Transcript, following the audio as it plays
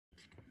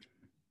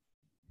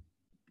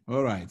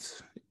All right.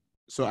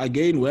 So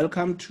again,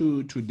 welcome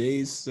to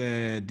today's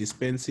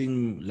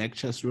dispensing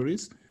lecture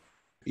series.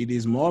 It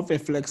is more of a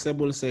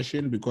flexible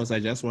session because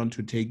I just want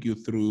to take you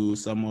through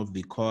some of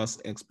the course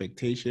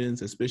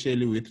expectations,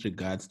 especially with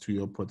regards to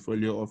your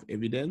portfolio of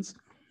evidence.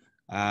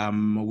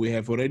 We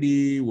have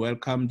already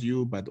welcomed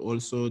you, but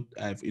also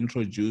I've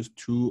introduced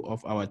two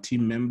of our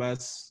team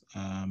members,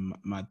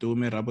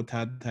 Matome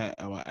Rabotata,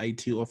 our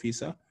IT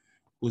officer,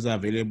 who's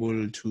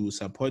available to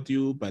support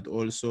you, but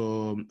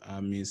also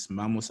Ms.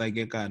 Mamo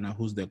Sagekana,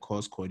 who's the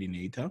course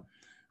coordinator.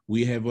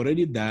 We have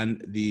already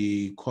done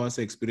the course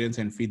experience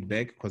and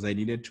feedback because I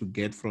needed to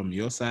get from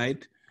your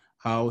side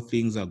how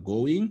things are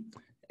going.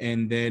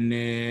 And then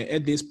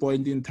at this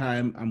point in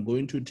time, I'm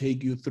going to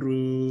take you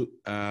through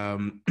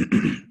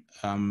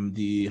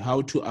the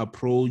how to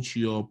approach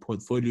your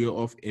portfolio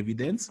of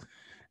evidence,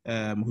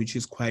 which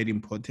is quite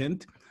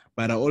important.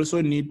 But I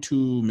also need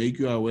to make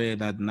you aware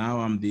that now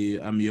I'm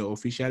your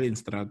official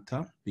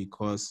instructor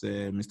because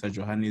Mr.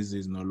 Johannes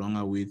is no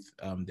longer with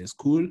the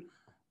school.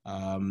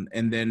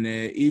 And then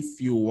if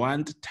you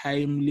want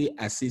timely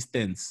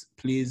assistance,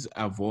 please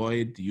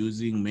avoid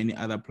using many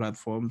other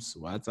platforms,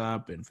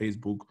 WhatsApp and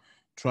Facebook.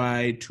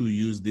 Try to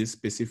use this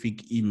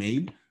specific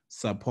email,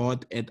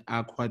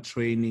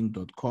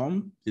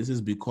 support@aquatraining.com. This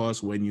is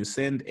because when you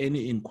send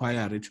any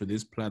inquiry to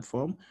this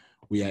platform,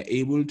 we are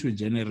able to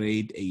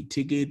generate a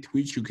ticket,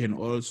 which you can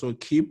also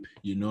keep,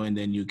 and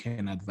then you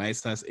can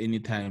advise us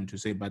anytime to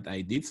say, but I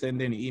did send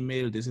an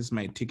email, this is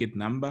my ticket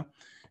number,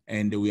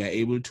 and we are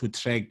able to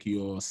track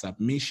your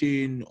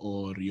submission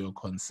or your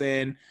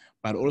concern.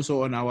 But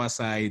also on our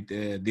side,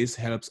 this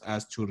helps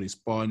us to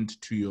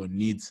respond to your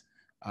needs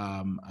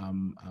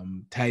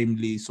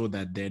timely, so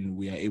that then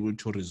we are able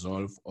to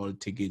resolve all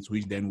tickets,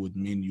 which then would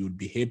mean you'd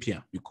be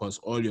happier because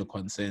all your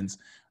concerns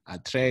are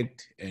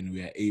tracked and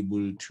we are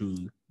able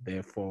to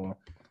therefore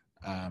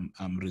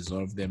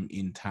resolve them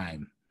in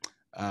time.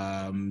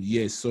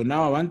 Yes, so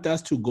now I want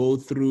us to go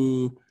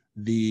through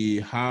the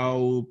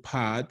how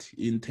part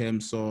in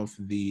terms of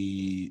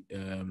the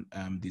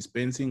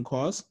dispensing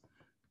course.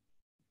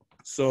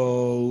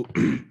 So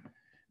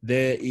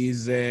there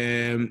is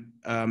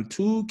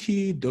two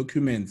key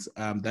documents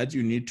that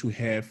you need to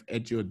have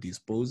at your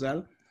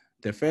disposal.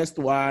 The first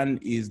one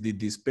is the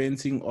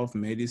dispensing of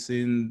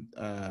medicine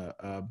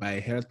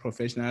by health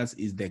professionals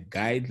is the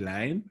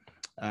guideline.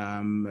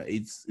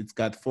 It's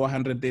got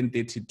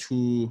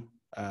 432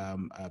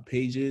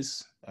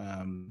 pages.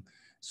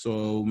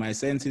 So my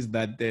sense is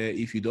that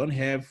if you don't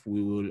have,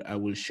 I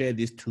will share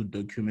these two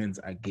documents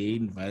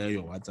again via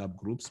your WhatsApp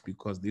groups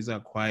because these are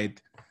quite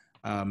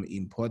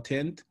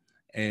important,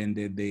 and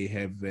they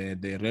have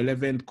the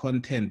relevant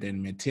content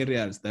and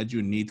materials that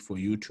you need for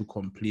you to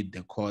complete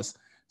the course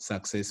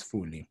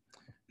successfully.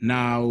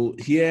 Now,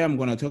 here I'm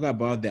going to talk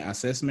about the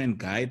assessment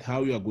guide,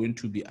 how you are going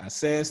to be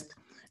assessed,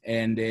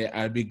 and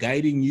I'll be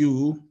guiding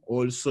you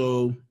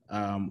also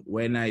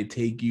when I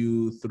take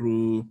you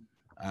through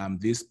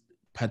this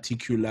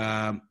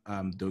particular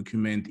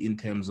document in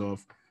terms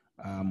of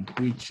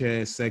which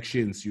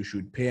sections you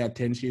should pay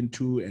attention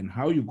to and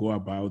how you go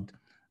about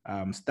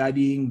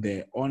studying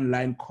the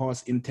online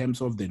course in terms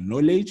of the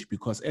knowledge,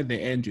 because at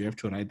the end you have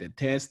to write the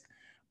test,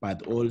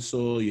 but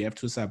also you have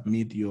to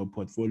submit your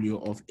portfolio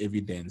of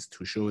evidence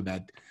to show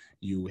that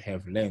you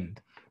have learned.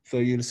 So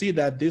you'll see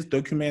that this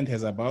document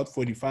has about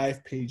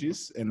 45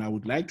 pages, and I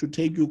would like to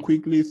take you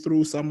quickly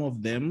through some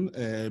of them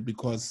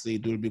because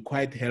it will be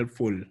quite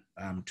helpful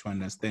to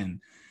understand.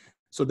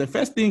 So the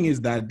first thing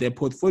is that the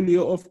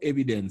portfolio of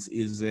evidence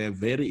is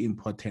very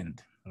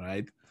important,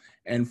 right?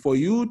 And for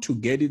you to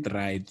get it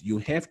right, you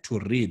have to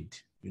read.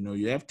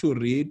 You have to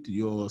read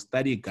your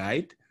study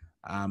guide,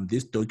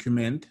 this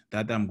document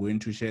that I'm going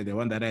to share. The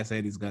one that I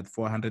said is got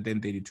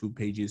 432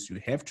 pages.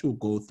 You have to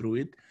go through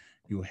it.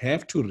 You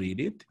have to read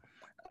it.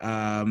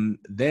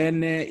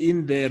 Then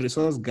in the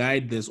resource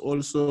guide, there's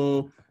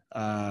also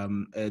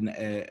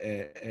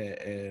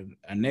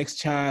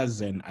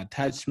annexures and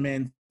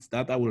attachments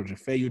that I will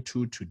refer you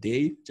to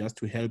today just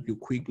to help you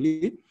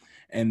quickly.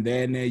 And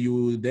then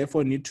you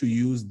therefore need to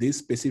use this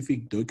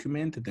specific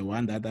document, the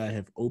one that I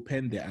have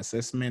opened, the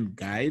assessment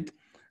guide,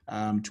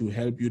 to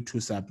help you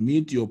to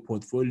submit your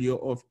portfolio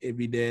of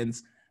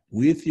evidence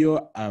with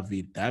your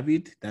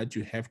affidavit that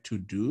you have to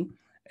do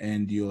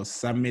and your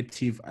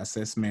summative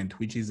assessment,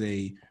 which is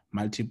a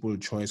multiple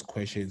choice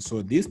question.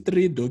 So these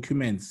three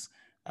documents,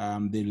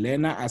 the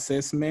learner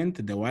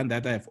assessment, the one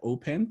that I've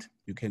opened,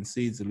 you can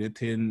see it's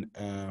written,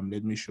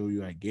 let me show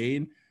you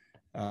again.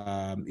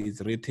 It's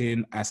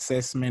written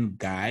assessment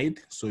guide.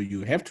 So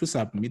you have to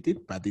submit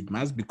it, but it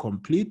must be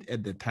complete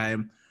at the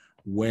time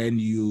when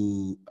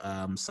you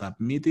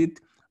submit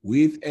it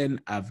with an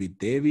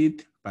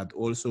affidavit, but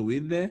also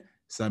with the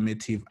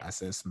summative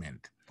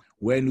assessment.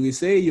 When we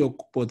say your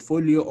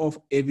portfolio of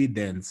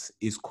evidence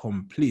is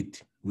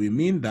complete, we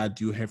mean that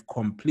you have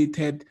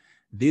completed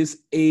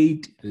these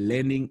 8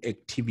 learning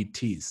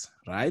activities,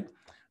 right?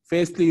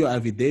 Firstly, your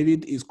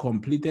affidavit is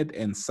completed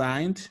and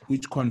signed,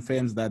 which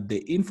confirms that the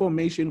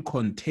information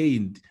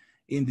contained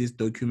in this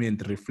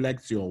document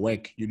reflects your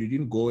work. You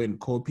didn't go and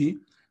copy,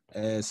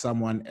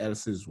 someone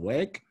else's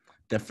work.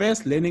 The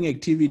first learning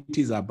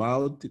activity is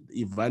about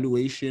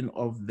evaluation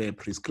of the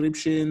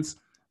prescriptions.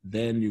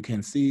 Then you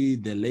can see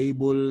the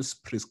labels,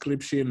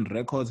 prescription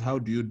records. How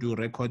do you do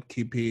record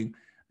keeping?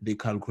 The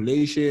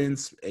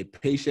calculations, a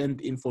patient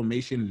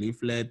information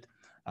leaflet,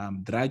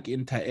 drug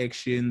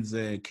interactions,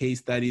 case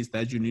studies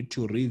that you need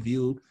to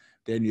review.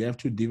 Then you have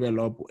to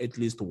develop at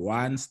least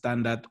one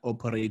standard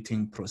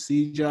operating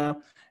procedure,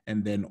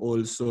 and then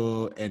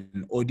also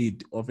an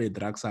audit of a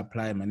drug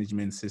supply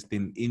management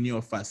system in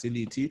your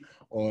facility.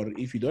 Or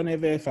if you don't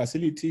have a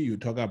facility, you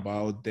talk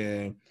about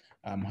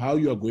how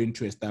you are going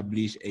to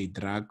establish a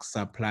drug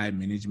supply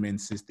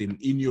management system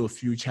in your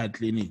future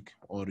clinic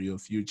or your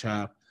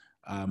future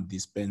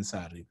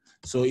dispensary.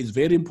 So it's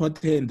very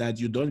important that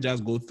you don't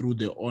just go through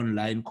the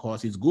online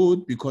course. It's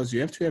good because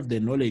you have to have the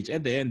knowledge.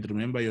 At the end,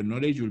 remember, your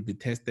knowledge will be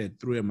tested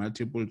through a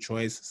multiple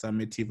choice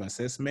summative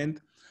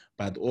assessment,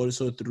 but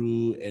also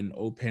through an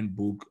open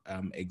book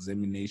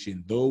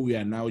examination. Though we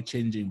are now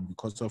changing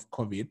because of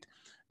COVID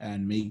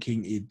and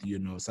making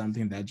it,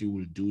 something that you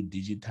will do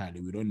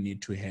digitally. We don't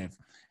need to have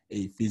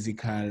a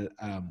physical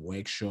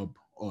workshop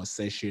or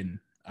session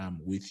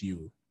with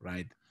you,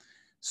 right?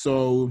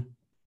 So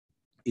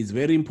it's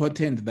very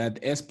important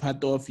that as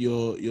part of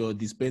your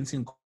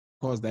dispensing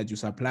course that you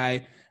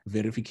supply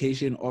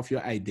verification of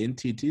your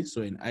identity.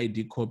 So an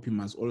ID copy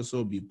must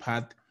also be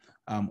part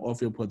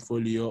of your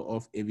portfolio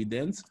of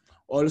evidence.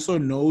 Also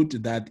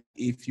note that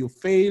if you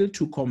fail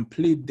to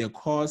complete the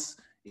course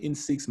in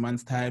 6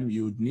 months' time,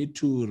 you would need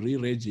to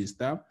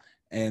re-register.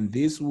 And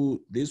this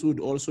would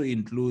also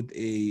include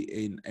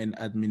an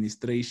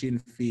administration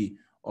fee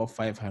of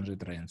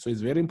 500 Rand. So it's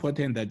very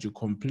important that you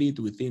complete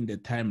within the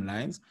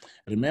timelines.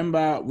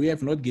 Remember, we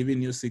have not given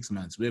you 6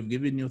 months. We have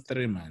given you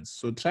 3 months.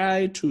 So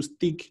try to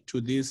stick to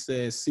this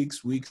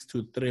 6 weeks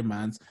to 3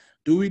 months.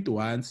 Do it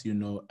once,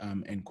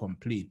 and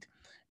complete.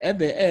 At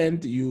the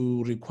end,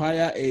 you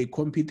require a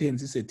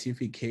competency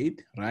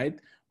certificate, right,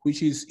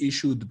 which is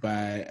issued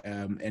by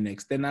an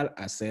external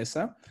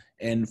assessor.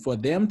 And for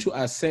them to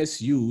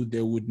assess you,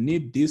 they would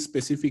need this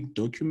specific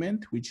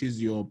document, which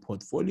is your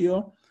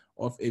portfolio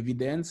of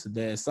evidence,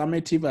 the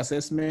summative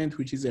assessment,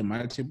 which is a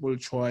multiple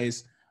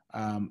choice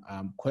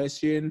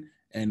question,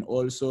 and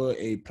also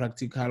a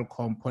practical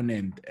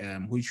component,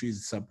 which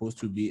is supposed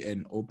to be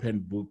an open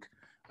book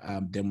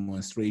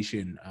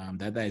demonstration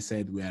that I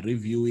said we are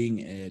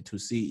reviewing to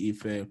see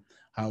if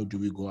how do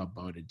we go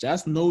about it.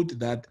 Just note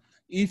that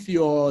if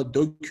your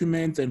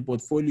documents and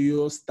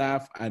portfolio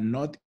stuff are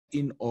not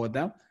in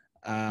order,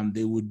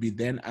 they would be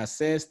then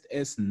assessed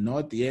as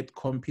not yet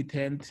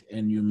competent,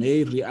 and you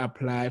may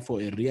reapply for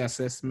a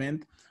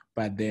reassessment,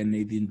 but then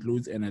it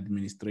includes an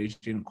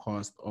administration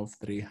cost of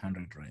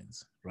 300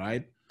 rands,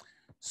 right?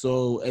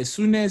 So as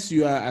soon as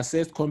you are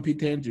assessed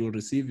competent, you'll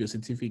receive your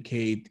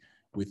certificate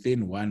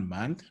within 1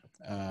 month,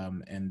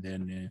 and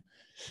then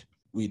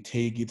we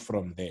take it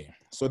from there.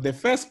 So the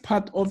first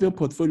part of your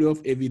portfolio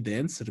of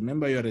evidence,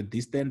 remember you're a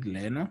distant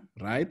learner,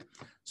 right?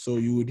 So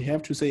you would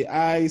have to say,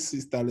 I,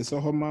 Sister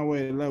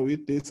Lesahomawela,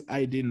 with this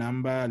ID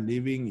number,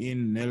 living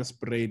in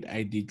Nelspruit,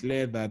 I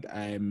declare that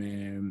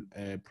I'm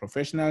a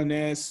professional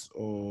nurse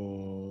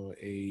or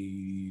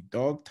a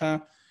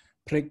doctor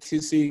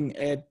practicing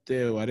at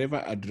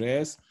whatever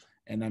address,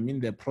 and I'm in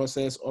the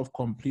process of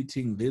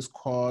completing this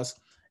course.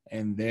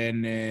 And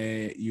then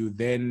you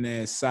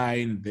then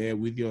sign there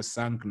with your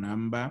SANC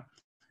number.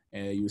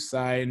 You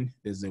sign,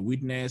 there's a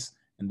witness,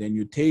 and then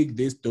you take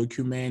this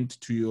document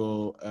to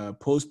your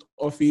post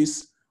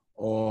office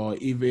or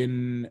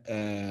even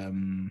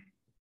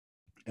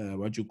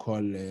what you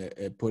call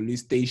a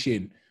police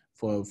station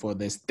for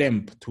the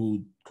stamp,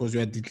 because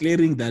you are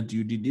declaring that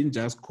you didn't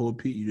just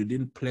copy, you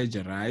didn't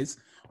plagiarize.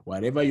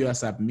 Whatever you are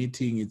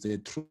submitting is a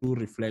true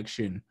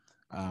reflection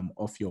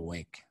of your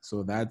work.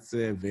 So that's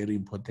very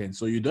important.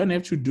 So you don't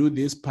have to do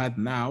this part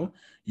now.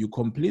 You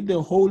complete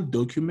the whole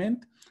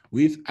document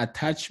with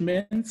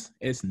attachments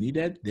as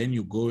needed. Then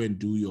you go and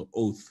do your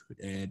oath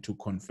to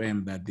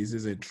confirm that this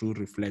is a true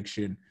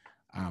reflection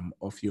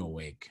of your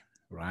work,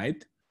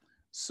 right?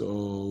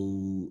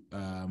 So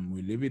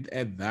we leave it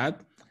at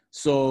that.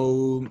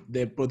 So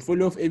the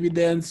portfolio of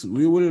evidence,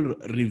 we will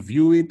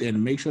review it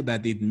and make sure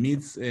that it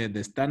meets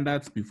the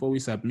standards before we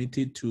submit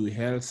it to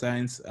Health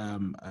Science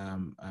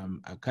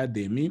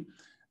Academy.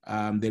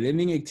 The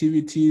learning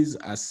activities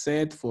are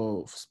set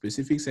for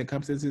specific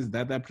circumstances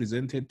that are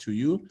presented to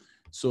you.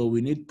 So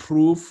we need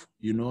proof,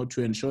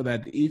 to ensure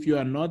that if you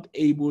are not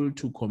able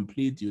to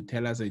complete, you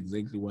tell us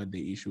exactly what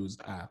the issues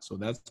are. So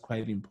that's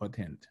quite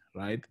important,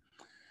 right?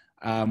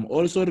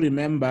 Also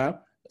remember,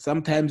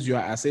 sometimes you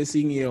are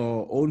assessing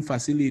your own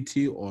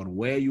facility or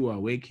where you are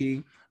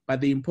working,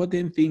 but the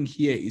important thing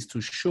here is to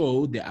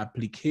show the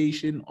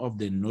application of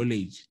the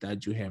knowledge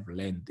that you have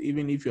learned.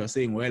 Even if you are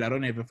saying, well, I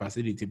don't have a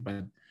facility,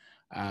 but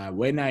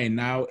when I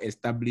now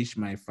establish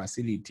my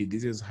facility,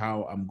 this is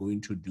how I'm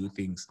going to do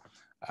things.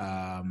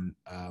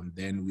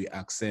 Then we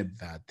accept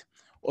that.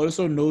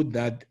 Also note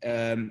that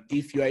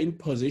if you are in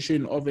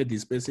possession of a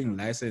dispensing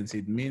license,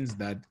 it means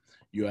that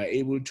you are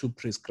able to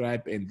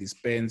prescribe and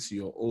dispense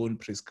your own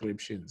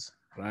prescriptions,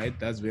 right?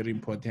 That's very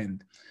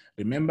important.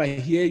 Remember,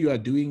 here you are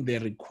doing the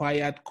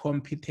required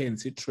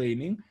competency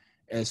training.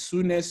 As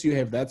soon as you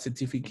have that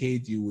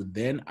certificate, you would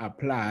then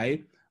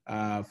apply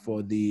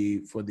for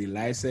the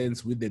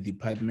license with the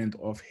Department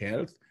of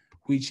Health,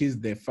 which is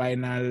the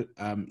final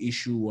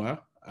issuer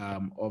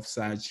of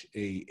such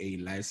a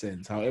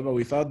license. However,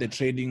 without the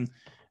training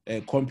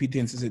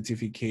competency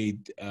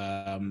certificate,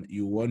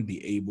 you won't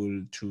be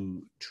able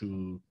to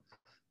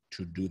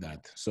do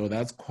that. So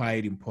that's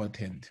quite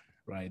important,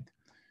 right?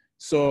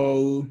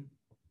 So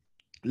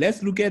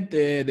let's look at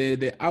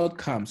the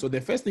outcome. So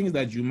the first thing is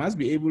that you must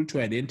be able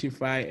to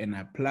identify and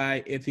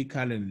apply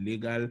ethical and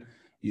legal,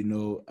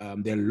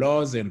 the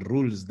laws and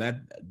rules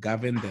that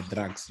govern the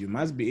drugs. You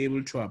must be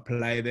able to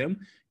apply them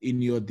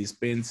in your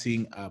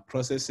dispensing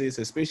processes,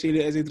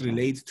 especially as it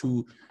relates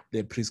to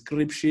the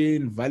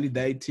prescription,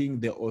 validating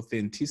the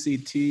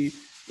authenticity,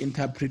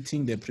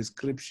 interpreting the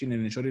prescription,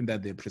 and ensuring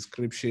that the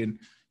prescription,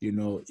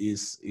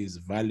 is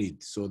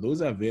valid. So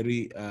those are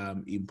very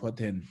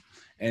important.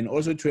 And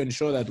also to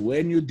ensure that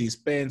when you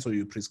dispense or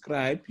you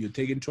prescribe, you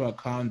take into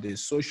account the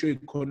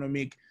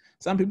socioeconomic.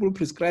 Some people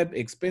prescribe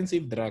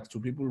expensive drugs to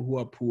people who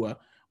are poor,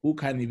 who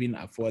can't even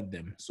afford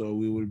them. So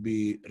we will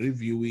be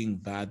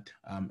reviewing that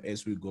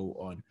as we go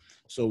on.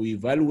 So we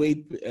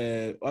evaluate,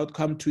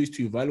 outcome 2 is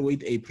to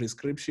evaluate a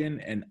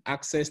prescription and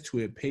access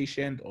to a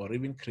patient, or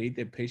even create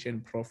a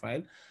patient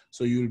profile.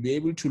 So you'll be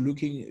able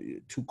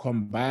to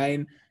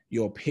combine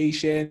your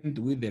patient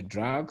with the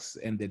drugs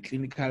and the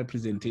clinical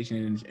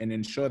presentation, and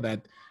ensure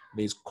that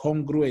there's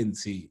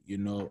congruency,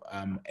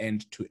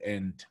 end to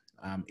end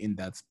in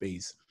that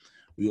space.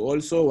 We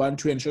also want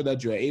to ensure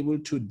that you are able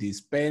to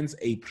dispense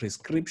a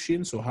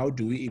prescription. So how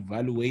do we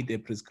evaluate a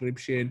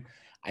prescription,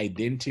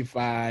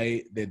 identify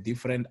the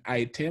different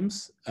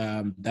items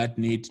that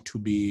need to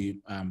be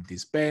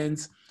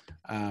dispensed,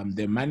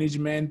 the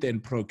management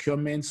and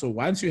procurement. So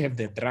once you have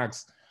the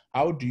drugs,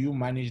 how do you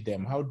manage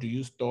them? How do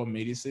you store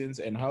medicines?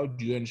 And how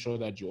do you ensure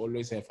that you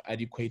always have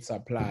adequate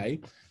supply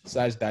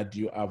such that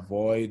you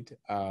avoid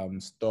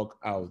stock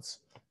outs?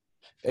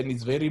 And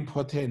it's very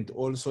important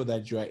also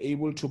that you are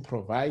able to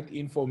provide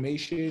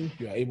information,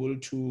 you are able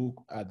to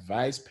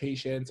advise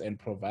patients and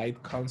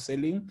provide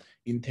counseling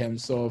in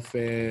terms of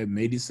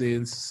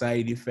medicines,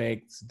 side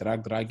effects,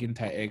 drug-drug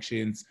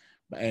interactions,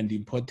 and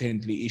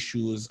importantly,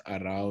 issues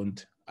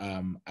around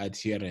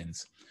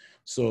adherence.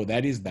 So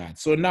that is that.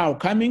 So now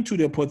coming to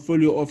the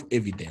portfolio of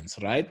evidence,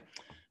 right?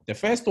 The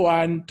first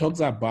one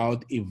talks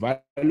about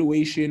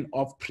evaluation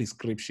of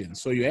prescription.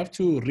 So you have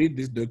to read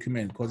this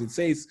document because it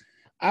says,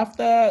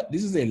 after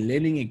this is a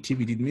learning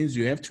activity, it means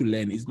you have to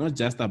learn. It's not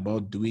just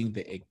about doing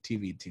the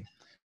activity.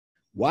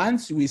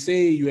 Once we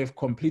say you have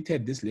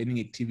completed this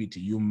learning activity,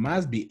 you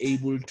must be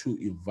able to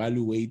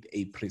evaluate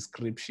a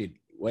prescription,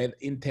 whether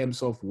in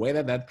terms of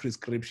whether that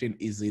prescription,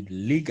 is it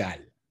legal?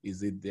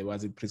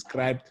 Was it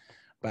prescribed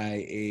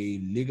by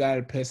a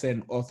legal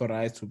person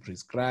authorized to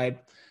prescribe?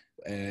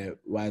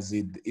 Is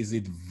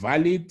it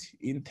valid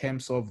in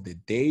terms of the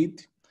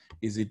date?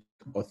 Is it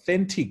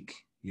authentic?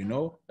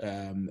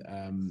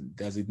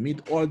 Does it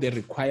meet all the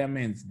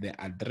requirements, the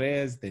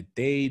address, the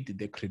date,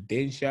 the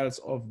credentials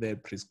of the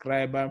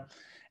prescriber?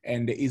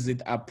 And is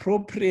it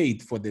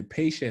appropriate for the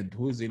patient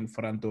who's in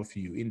front of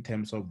you in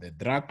terms of the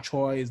drug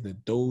choice, the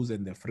dose,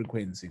 and the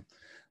frequency?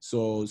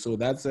 So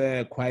that's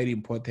quite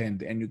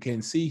important. And you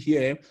can see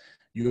here,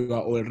 you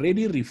are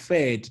already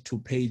referred to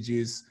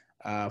pages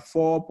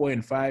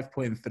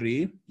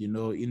 4.5.3,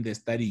 in the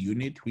study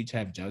unit, which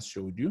I've just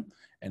showed you.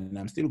 And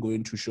I'm still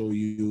going to show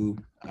you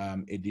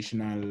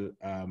additional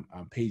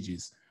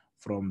pages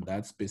from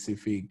that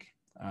specific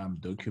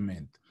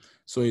document.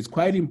 So it's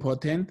quite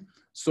important.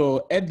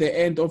 So at the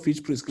end of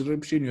each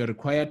prescription, you're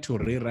required to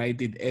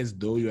rewrite it as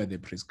though you are the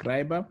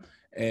prescriber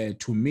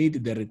to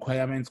meet the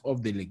requirements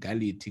of the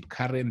legality,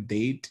 current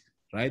date,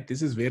 right?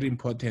 This is very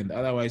important.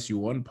 Otherwise, you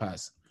won't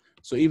pass.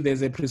 So if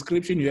there's a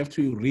prescription you have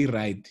to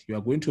rewrite, you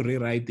are going to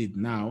rewrite it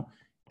now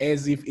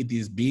as if it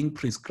is being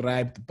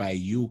prescribed by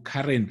you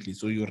currently.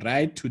 So you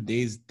write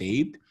today's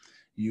date,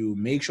 you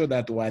make sure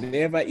that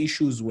whatever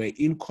issues were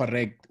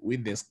incorrect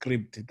with the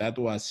script that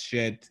was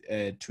shared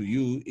to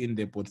you in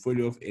the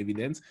portfolio of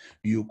evidence,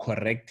 you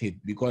correct it.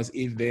 Because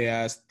if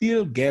there are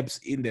still gaps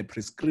in the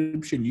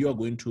prescription you are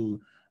going to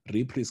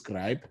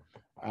re-prescribe,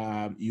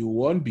 you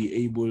won't be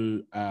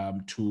able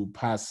to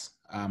pass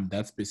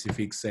that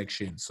specific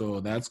section.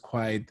 So that's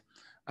quite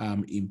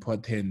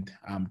important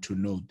to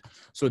note.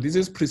 So this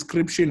is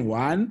prescription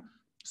 1.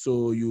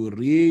 So you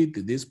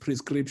read this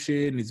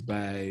prescription is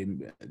by,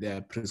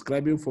 they're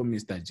prescribing for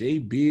Mr. J.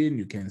 Bean.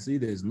 You can see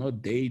there's no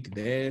date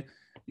there,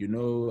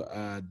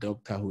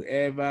 Dr.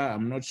 whoever.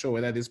 I'm not sure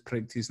whether this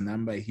practice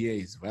number here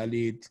is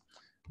valid.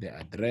 The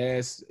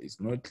address is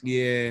not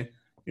clear,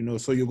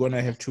 so you're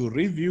gonna have to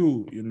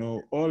review,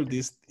 all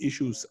these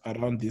issues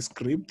around this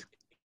script.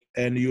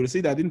 And you'll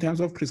see that in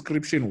terms of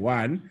prescription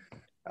 1,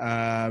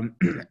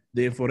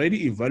 they've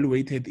already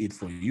evaluated it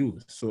for you.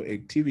 So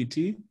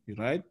activity,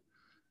 right?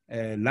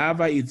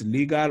 LAVA is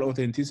legal,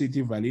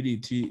 authenticity,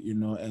 validity, you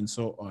know, and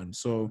so on.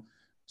 So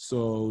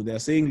they're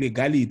saying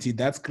legality,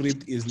 that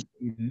script is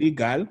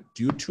illegal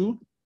due to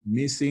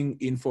missing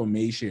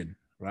information,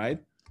 right?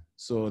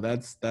 So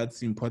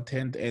that's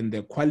important. And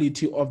the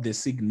quality of the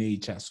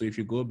signature. So if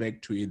you go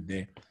back to it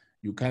there,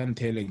 you can't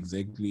tell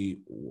exactly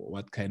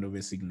what kind of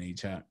a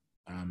signature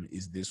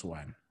is this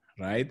one,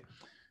 right?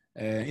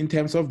 In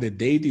terms of the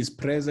date is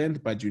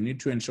present, but you need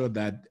to ensure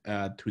that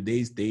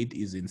today's date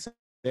is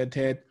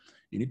inserted.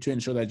 You need to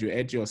ensure that you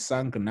add your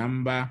SUNC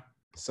number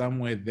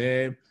somewhere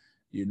there,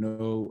 you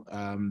know,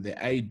 the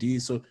ID.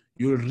 So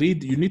you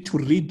need to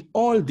read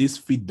all this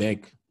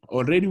feedback.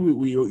 Already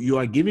you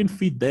are giving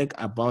feedback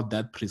about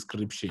that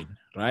prescription,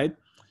 right?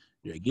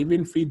 You are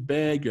giving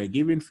feedback,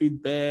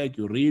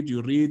 you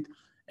read.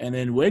 And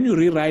then when you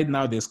rewrite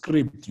now the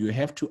script, you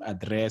have to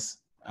address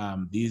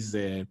these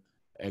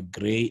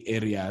gray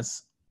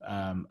areas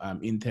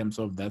in terms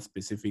of that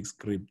specific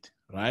script,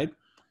 right?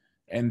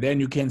 And then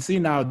you can see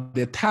now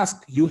the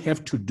task you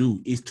have to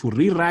do is to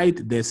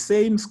rewrite the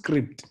same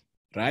script,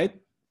 right?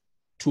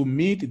 To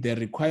meet the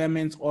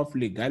requirements of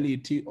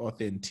legality,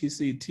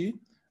 authenticity,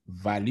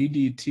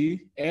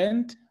 validity,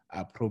 and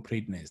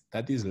appropriateness.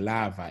 That is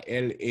LAVA,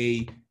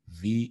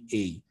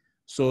 L-A-V-A.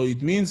 So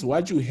it means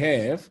what you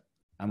have,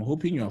 I'm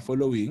hoping you are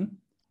following,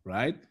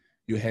 right?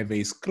 You have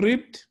a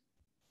script,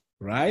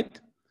 right?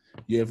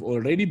 You have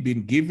already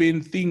been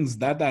given things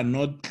that are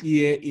not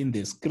clear in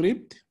the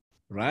script,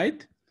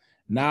 right?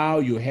 Now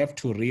you have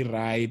to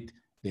rewrite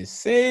the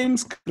same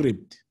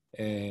script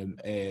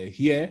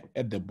here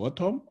at the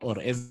bottom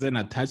or as an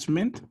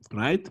attachment,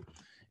 right?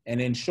 And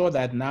ensure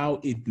that now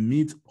it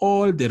meets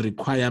all the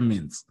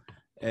requirements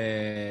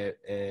and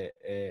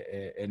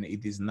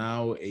it is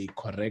now a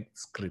correct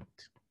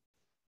script.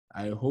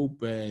 I hope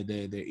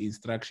the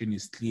instruction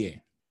is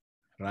clear,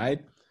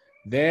 right?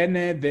 Then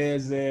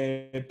there's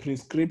a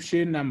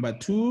prescription number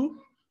 2.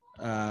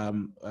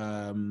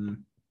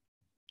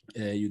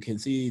 You can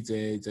see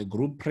it's a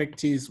group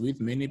practice with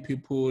many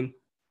people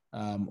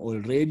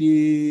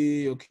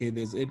already. Okay,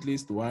 there's at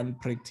least one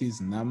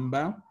practice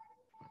number.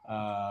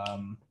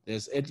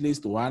 There's at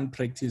least one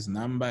practice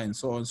number and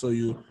so on. So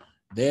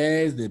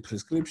there's the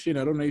prescription.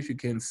 I don't know if you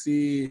can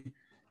see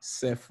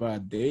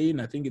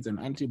Cefadane. I think it's an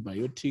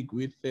antibiotic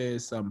with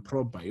some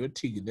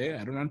probiotic there.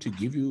 I don't want to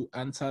give you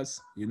answers,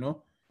 you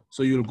know.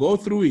 So you'll go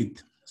through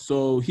it.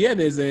 So here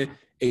there's a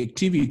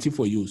activity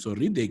for you. So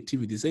read the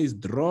activity. It says,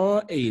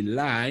 draw a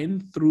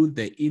line through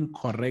the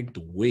incorrect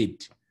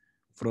weight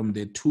from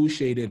the 2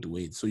 shaded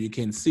weights. So you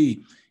can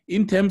see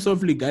in terms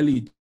of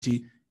legality,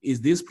 is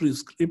this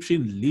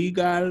prescription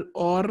legal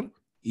or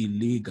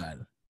illegal?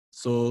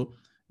 So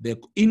the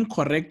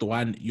incorrect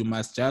one, you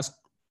must just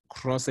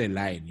cross a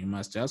line. You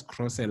must just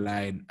cross a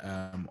line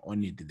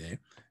on it there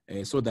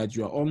so that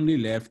you are only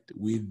left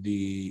with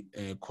the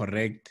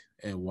correct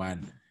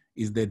one.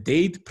 Is the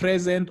date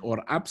present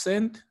or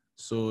absent?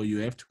 So you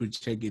have to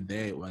check it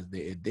there. Was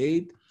there a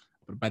date?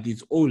 But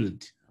it's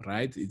old,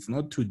 right? It's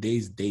not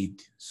today's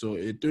date. So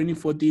a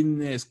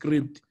 2014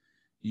 script,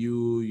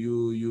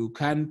 you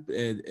can't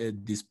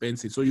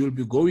dispense it. So you'll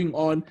be going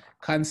on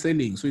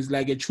canceling. So it's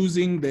like a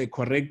choosing the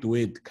correct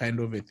weight kind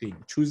of a thing.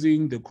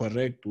 Choosing the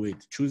correct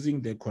weight,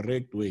 choosing the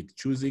correct weight,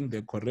 choosing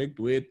the correct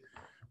weight,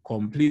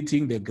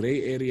 completing the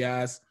gray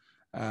areas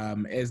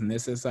as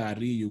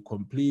necessary. You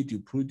complete, you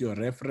put your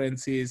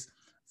references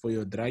for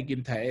your drug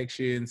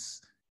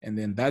interactions, and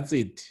then that's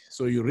it.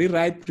 So you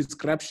rewrite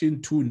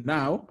prescription 2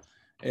 now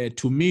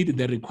to meet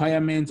the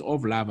requirements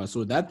of LAVA.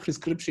 So that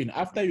prescription,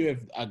 after you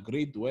have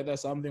agreed whether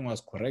something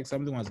was correct,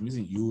 something was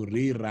missing, you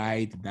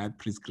rewrite that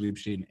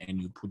prescription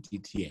and you put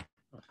it here.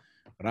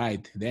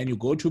 Right, then you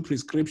go to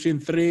prescription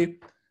 3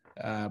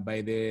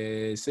 by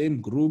the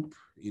same group,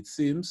 it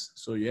seems.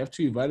 So you have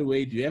to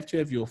evaluate, you have to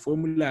have your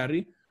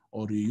formulary,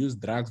 or you use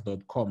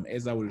drugs.com,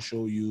 as I will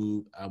show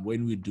you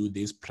when we do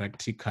this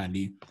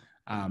practically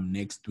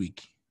next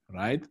week,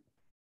 right?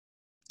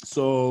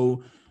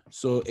 So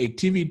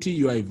activity,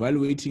 you are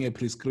evaluating a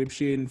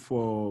prescription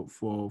for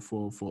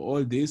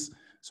all this.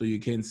 So you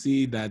can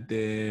see that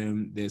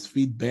there's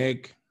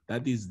feedback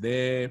that is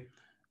there.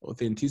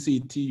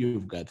 Authenticity,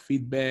 you've got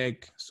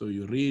feedback. So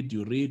you read,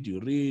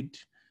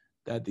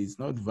 that is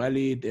not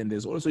valid. And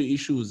there's also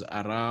issues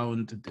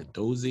around the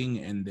dosing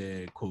and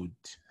the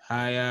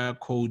higher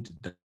code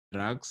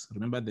drugs.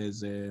 Remember,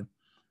 there's and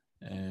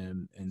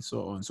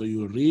so on. So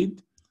you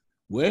read.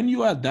 When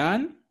you are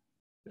done,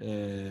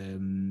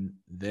 then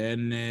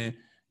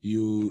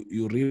you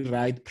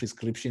rewrite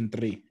prescription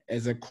 3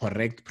 as a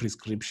correct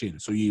prescription.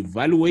 So you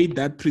evaluate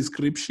that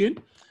prescription,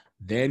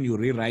 then you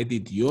rewrite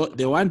it.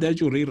 The one that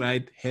you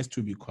rewrite has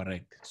to be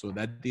correct. So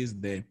that is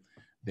the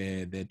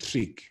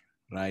trick,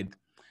 right?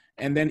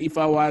 And then if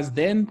I was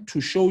then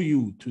to show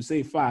you, to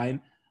say,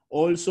 fine,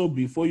 also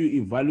before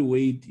you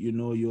evaluate, you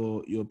know,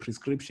 your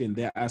prescription,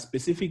 there are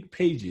specific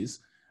pages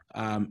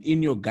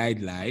in your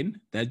guideline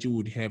that you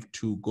would have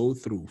to go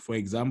through. For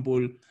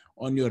example,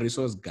 on your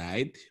resource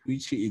guide,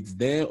 which is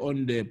there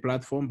on the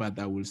platform, but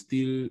I will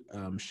still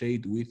share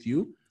it with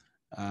you.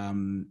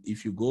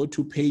 If you go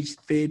to page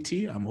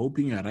 30, I'm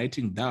hoping you're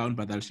writing down,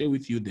 but I'll share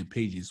with you the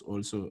pages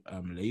also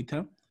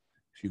later.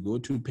 If you go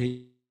to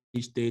page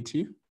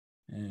 30,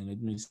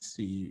 let me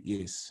see,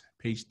 yes,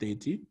 page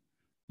 30.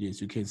 Yes,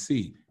 you can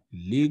see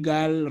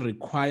legal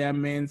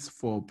requirements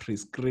for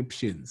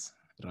prescriptions,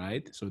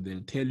 right? So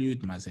they'll tell you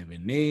it must have a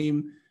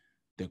name,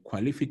 the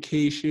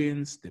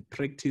qualifications, the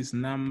practice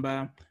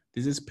number.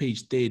 This is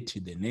page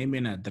 30, the name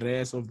and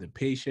address of the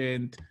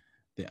patient,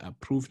 the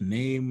approved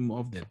name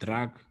of the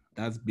drug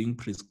that's being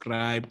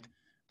prescribed,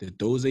 the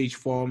dosage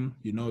form,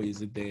 you know,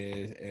 is it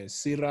the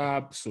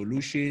syrup,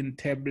 solution,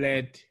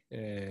 tablet,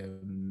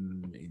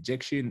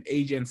 injection,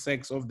 age and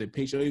sex of the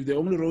patient. If they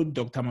only wrote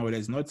Dr. Mawela,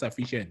 it's not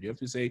sufficient. You have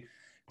to say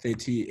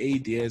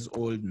 38 years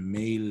old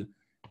male,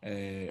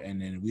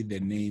 and then with the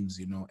names,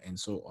 you know, and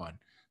so on.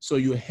 So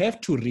you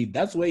have to read.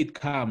 That's where it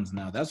comes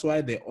now. That's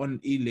why the on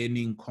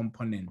e-learning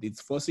component,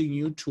 it's forcing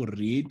you to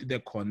read the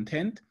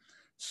content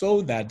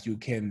so that you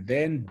can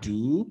then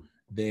do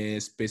the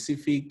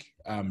specific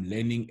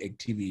learning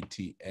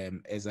activity,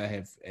 as I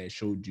have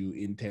showed you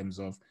in terms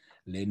of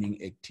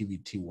learning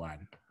activity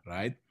 1,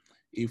 right?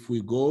 If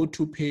we go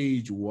to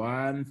page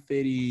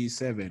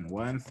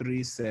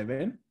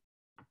 137,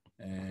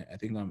 I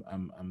think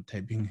I'm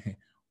typing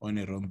on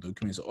a wrong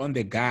document. So on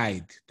the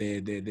guide,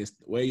 the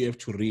where you have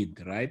to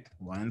read, right?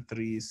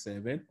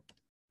 137.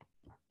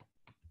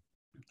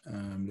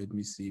 Let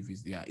me see if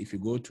it's, yeah, if you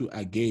go to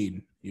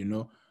again, you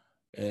know,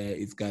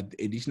 it's got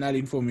additional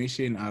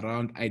information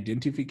around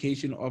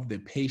identification of the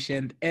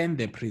patient and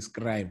the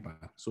prescriber.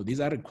 So these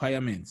are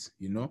requirements,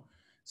 you know.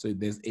 So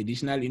there's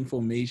additional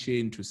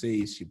information to say,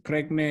 is she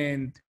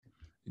pregnant?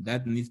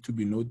 That needs to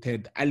be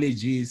noted.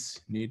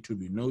 Allergies need to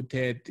be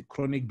noted.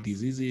 Chronic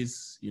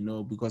diseases, you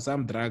know, because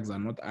some drugs are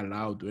not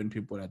allowed when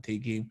people are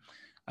taking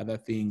other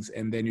things.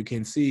 And then you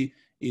can see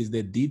is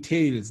the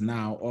details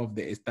now of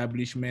the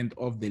establishment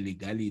of the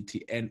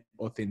legality and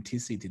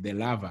authenticity, the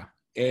LAVA,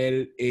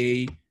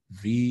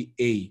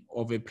 LAVA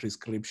of a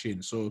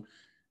prescription. So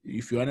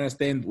if you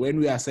understand, when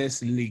we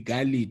assess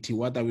legality,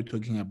 what are we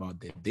talking about?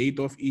 The date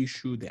of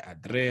issue, the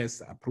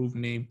address, approved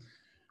name.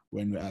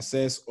 When we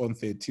assess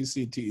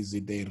authenticity, is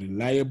it a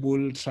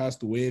reliable,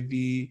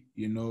 trustworthy,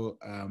 you know,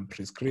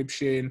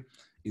 prescription?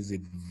 Is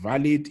it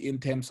valid in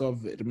terms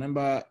of,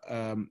 remember,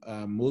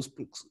 most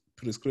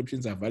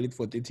prescriptions are valid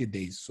for 30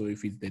 days. So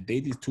if the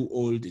date is too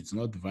old, it's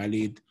not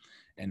valid,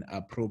 and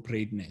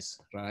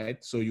appropriateness,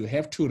 right? So you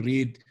have to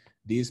read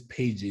these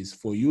pages.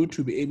 For you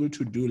to be able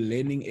to do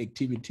learning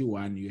activity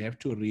 1, you have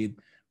to read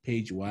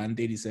page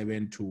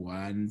 137 to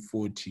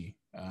 140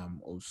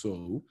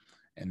 also,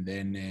 and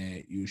then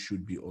you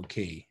should be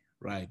okay,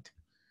 right?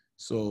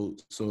 So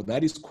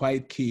that is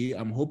quite key.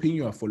 I'm hoping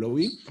you are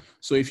following.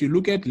 So if you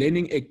look at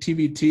learning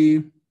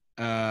activity,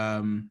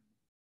 I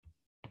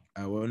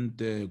want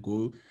to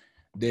go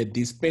the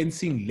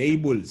dispensing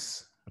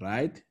labels,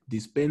 right?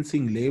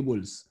 Dispensing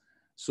labels.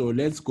 So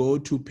let's go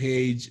to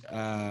page,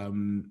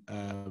 on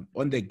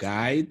the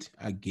guide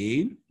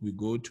again, we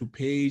go to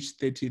page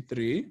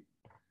 33,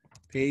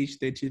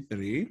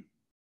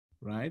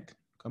 right?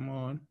 Come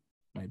on,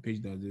 my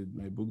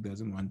book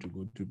doesn't want to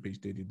go to page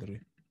 33.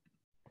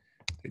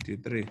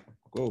 33,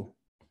 go.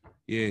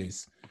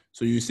 Yes.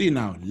 So you see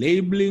now,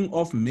 labeling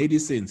of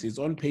medicines is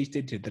on page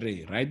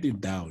 33. Write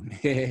it down.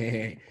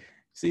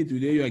 See,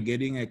 today you are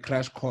getting a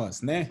crash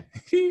course. Ne?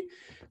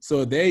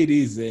 So there it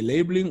is,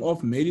 labeling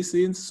of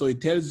medicines. So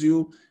it tells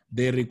you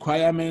the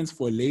requirements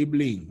for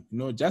labeling, you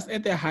know, just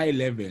at a high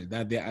level,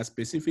 that there are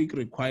specific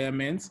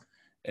requirements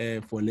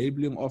for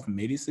labeling of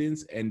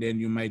medicines. And then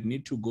you might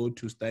need to go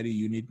to study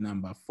unit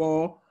number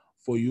 4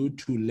 for you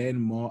to learn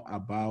more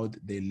about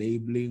the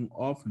labeling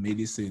of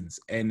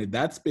medicines. And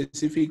that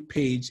specific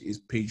page is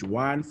page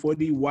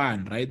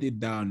 141. Write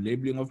it down,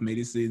 labeling of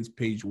medicines,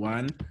 page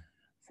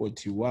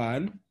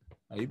 141.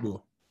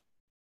 Aibo.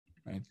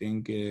 I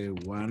think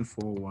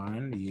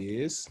 141,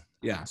 yes.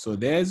 Yeah, so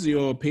there's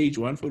your page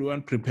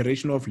 141,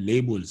 preparation of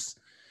labels.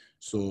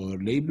 So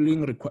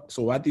labeling,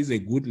 so what is a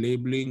good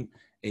labeling?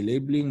 A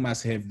labeling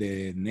must have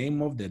the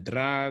name of the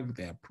drug,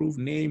 the approved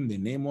name, the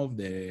name of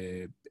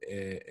the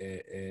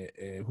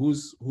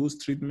whose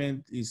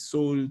treatment is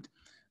sold,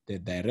 the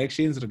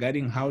directions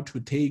regarding how to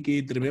take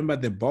it. Remember,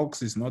 the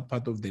box is not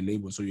part of the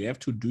label, so you have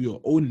to do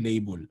your own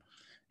label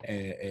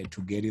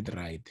to get it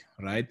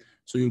right?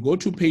 So you go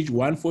to page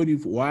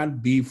 141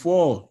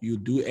 before you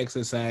do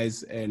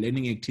exercise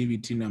learning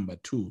activity number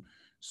 2.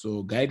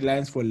 So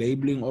guidelines for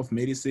labeling of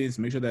medicines,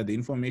 make sure that the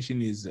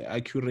information is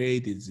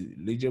accurate, it's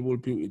legible,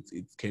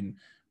 it can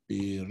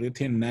be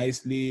written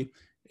nicely,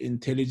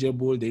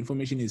 intelligible, the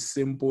information is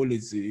simple,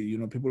 it's, you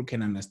know, people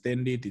can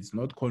understand it, it's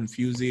not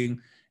confusing,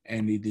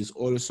 and it is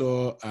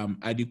also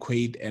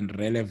adequate and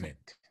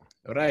relevant.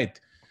 All right.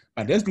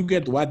 But let's look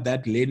at what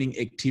that learning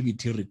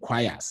activity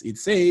requires. It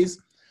says,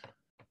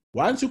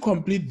 once you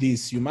complete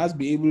this, you must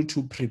be able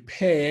to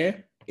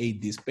prepare a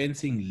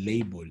dispensing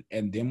label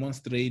and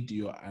demonstrate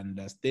your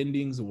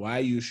understandings why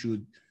you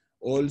should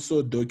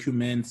also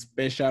document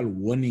special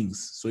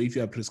warnings. So if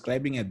you are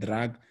prescribing a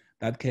drug,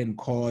 that can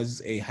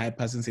cause a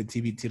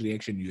hypersensitivity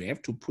reaction. You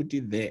have to put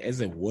it there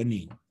as a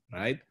warning,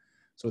 right?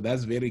 So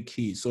that's very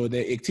key. So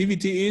the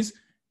activity is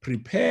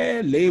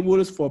prepare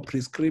labels for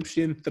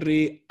prescription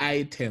 3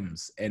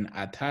 items and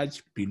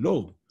attach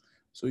below.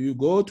 So you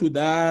go to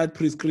that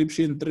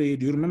prescription 3.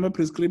 Do you remember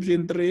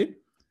prescription 3?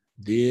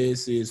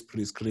 This is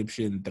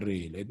prescription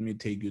 3. Let me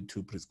take you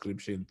to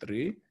prescription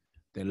 3.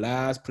 The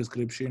last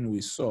prescription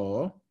we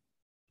saw.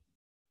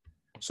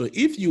 So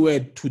if you were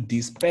to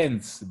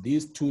dispense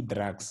these 2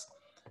 drugs,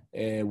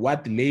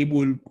 what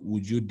label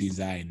would you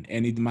design?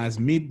 And it must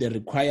meet the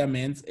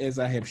requirements as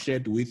I have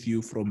shared with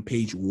you from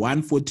page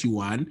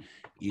 141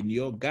 in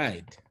your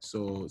guide.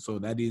 So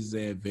that is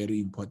very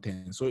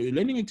important. So your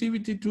learning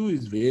activity 2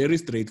 is very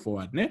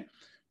straightforward. Ne?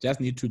 Just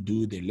need to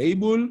do the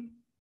label,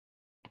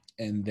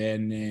 and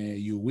then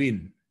you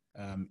win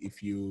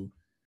if you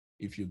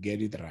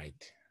get it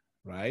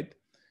right?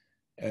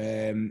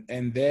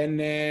 And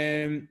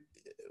then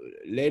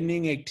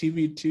learning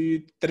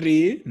activity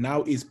 3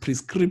 now is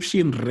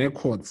prescription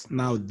records.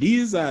 Now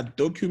these are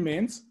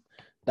documents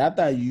that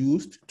are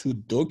used to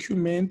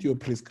document your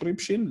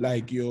prescription,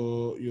 like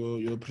your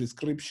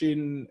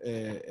prescription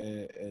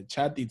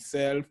chart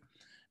itself.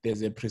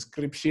 There's a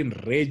prescription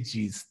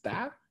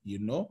register, you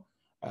know.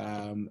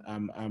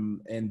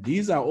 And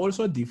these are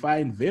also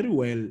defined very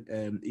well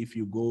if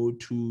you go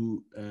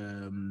to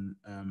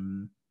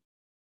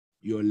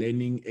your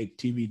learning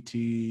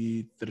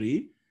activity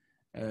 3.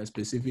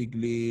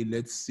 Specifically,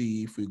 let's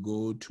see if we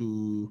go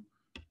to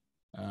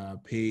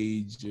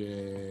page,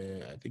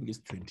 I think it's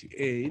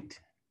 28.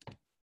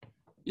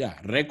 Yeah,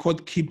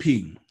 record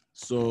keeping.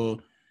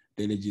 So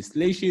the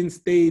legislation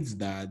states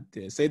that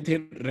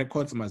certain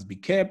records must be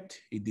kept.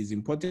 It is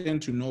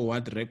important to know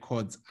what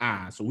records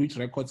are. So which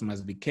records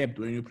must be kept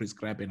when you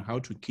prescribe and how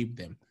to keep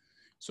them.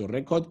 So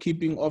record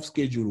keeping of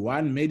Schedule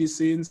 1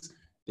 medicines,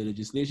 the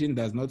legislation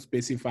does not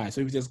specify.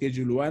 So if it's a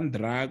Schedule 1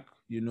 drug,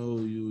 you know,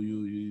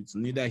 it's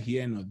neither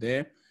here nor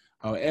there.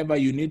 However,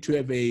 you need to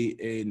have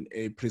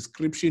a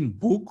prescription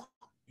book,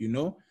 you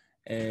know,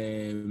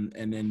 and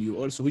then you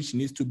also, which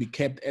needs to be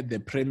kept at the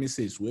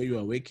premises where you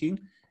are working,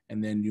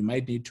 and then you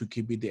might need to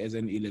keep it as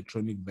an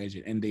electronic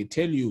version. And they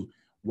tell you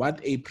what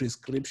a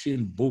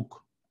prescription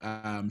book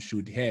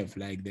should have,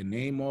 like the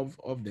name of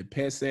the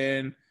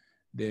person,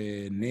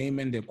 the name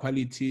and the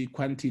quantity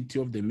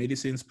of the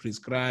medicines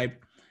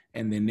prescribed,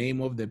 and the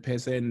name of the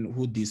person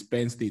who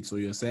dispensed it, so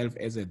yourself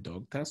as a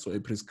doctor. So a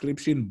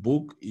prescription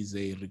book is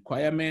a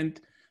requirement.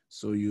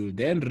 So you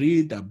then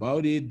read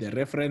about it, the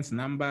reference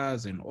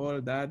numbers and all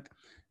that.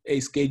 A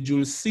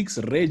Schedule 6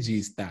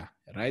 register,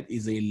 right,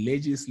 is a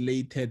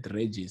legislated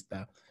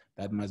register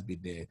that must be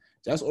there.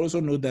 Just also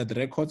note that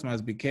records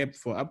must be kept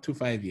for up to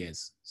 5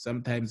 years,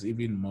 sometimes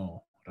even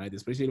more, right,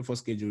 especially for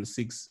Schedule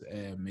 6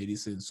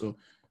 medicine.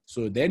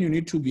 So then you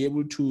need to be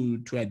able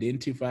to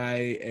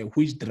identify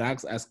which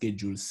drugs are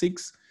Schedule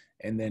 6,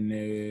 and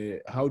then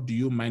how do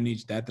you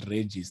manage that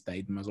register?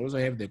 It must also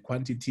have the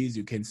quantities.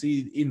 You can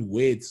see it in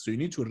weights. So you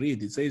need to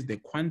read. It says the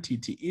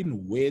quantity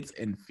in weights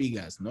and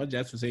figures, not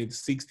just to say it's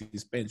 6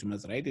 dispensed. You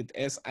must write it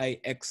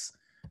SIX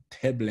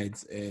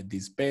tablets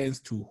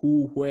dispensed to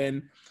who,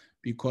 when,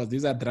 because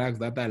these are drugs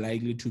that are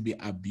likely to be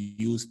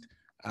abused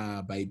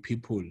by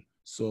people.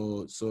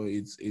 So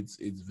it's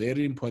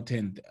very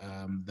important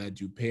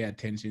that you pay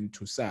attention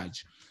to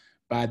such.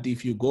 But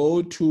if you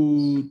go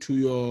to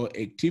your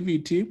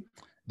activity,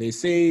 they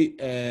say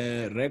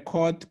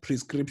record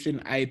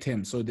prescription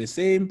items. So the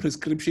same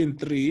prescription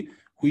 3,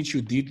 which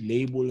you did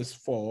labels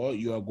for,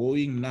 you are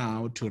going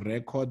now to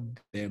record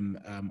them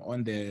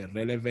on the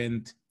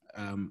relevant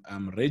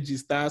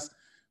registers.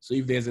 So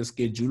if there's a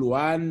Schedule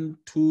 1,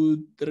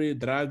 2, 3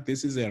 drug,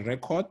 this is a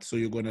record. So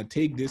you're going to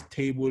take this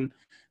table,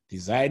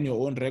 design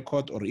your own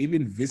record, or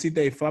even visit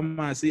a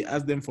pharmacy,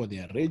 ask them for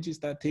their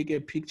register, take a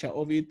picture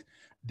of it,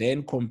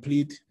 then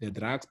complete the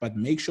drugs, but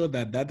make sure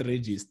that that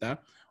register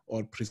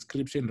or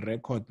prescription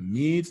record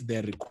meets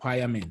the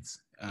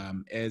requirements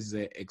as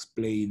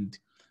explained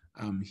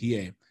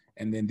here.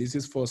 And then this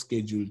is for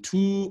Schedule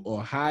 2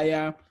 or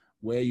higher,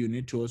 where you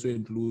need to also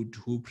include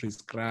who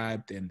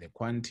prescribed and the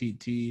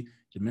quantity.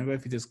 Remember,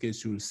 if it's a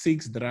Schedule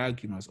 6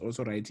 drug, you must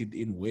also write it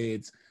in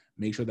words.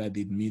 Make sure that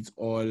it meets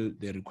all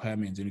the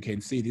requirements. And you can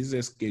see this is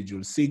a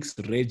Schedule 6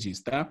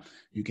 register.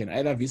 You can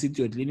either visit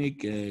your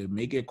clinic,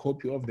 make a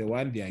copy of the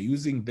one they are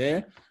using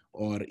there,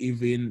 or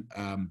even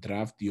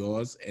draft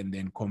yours and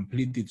then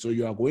complete it. So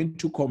you are going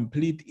to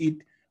complete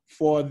it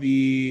for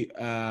the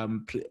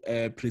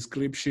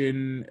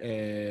prescription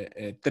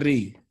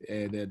 3,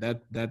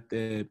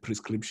 that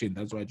prescription,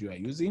 that's what you are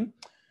using.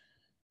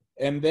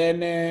 And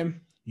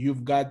then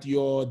you've got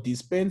your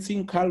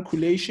dispensing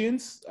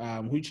calculations,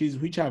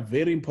 which are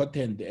very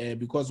important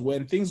because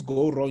when things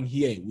go wrong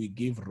here, we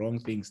give wrong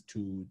things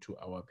to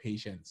our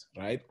patients,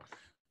 right?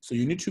 So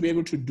you need to be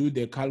able to do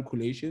the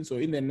calculation. So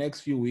in the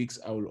next few weeks,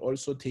 I will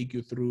also take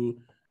you through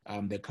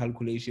the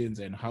calculations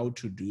and how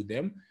to do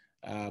them.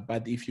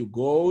 But if you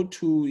go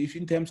to, if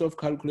in terms of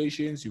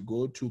calculations, you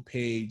go to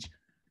page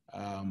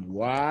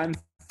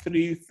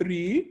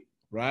 133,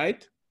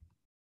 right?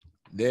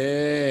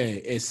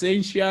 The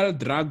essential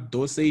drug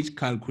dosage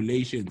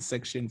calculation,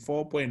 section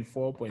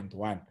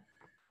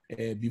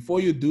 4.4.1. Before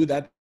you do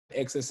that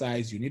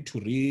exercise, you need to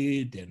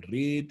read and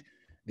read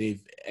the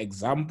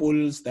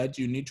examples that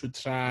you need to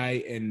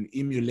try and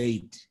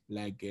emulate.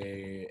 Like,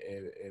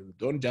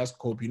 don't just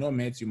copy. You know,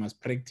 maths, you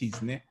must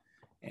practice. Ne?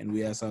 And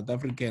we are South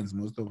Africans,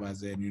 most of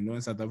us, and you know,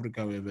 in South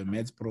Africa, we have a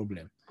maths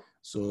problem.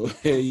 So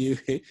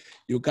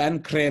you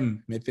can't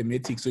cram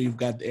mathematics. So you've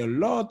got a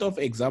lot of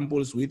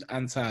examples with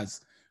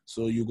answers.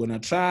 So you're going to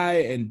try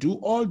and do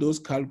all those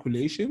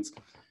calculations.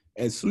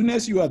 As soon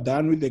as you are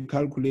done with the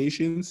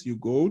calculations, you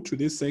go to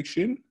this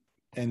section,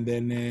 and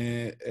then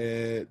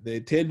they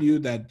tell you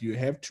that you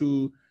have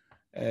to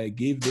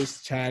give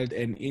this child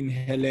an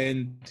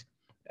inhalant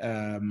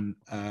and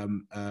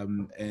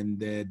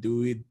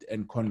do it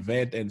and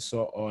convert and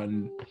so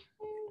on.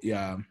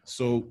 Yeah.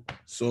 So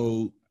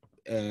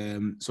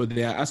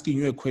they are asking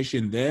you a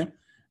question there.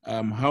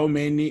 How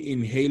many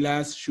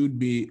inhalers should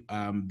be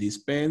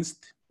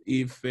dispensed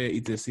if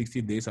it's a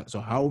 60 days? So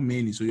how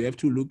many? So you have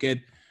to look at,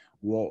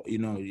 well, you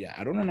know, yeah,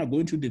 I don't want to go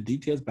into the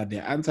details, but the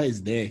answer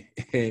is there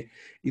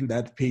in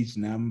that page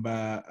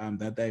number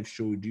that I've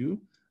showed you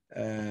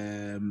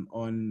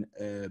on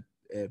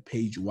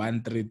page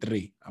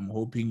 133. I'm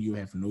hoping you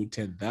have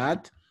noted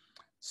that.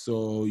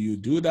 So you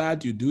do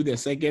that, you do the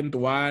second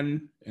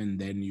one, and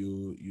then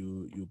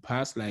you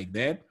pass like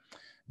that.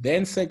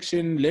 Then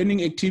section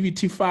learning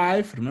activity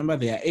 5, remember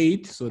there are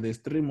 8, so there's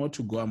 3 more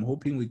to go. I'm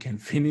hoping we can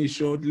finish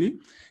shortly.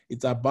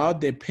 It's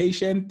about the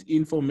patient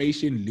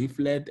information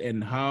leaflet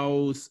and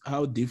how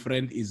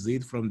different is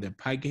it from the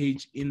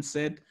package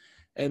insert.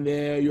 And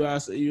you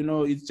ask, you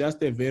know, it's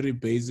just a very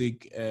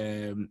basic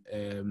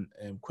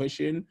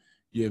question.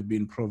 You have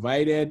been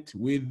provided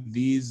with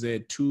these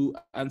 2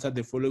 answer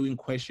the following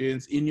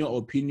questions. In your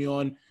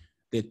opinion,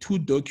 the 2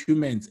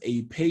 documents,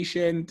 a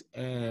patient,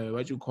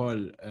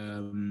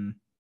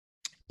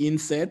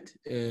 insert,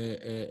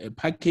 a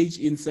package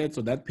insert,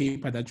 so that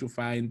paper that you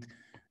find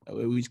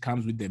which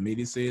comes with the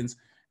medicines,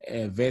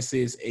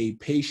 versus a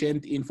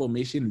patient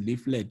information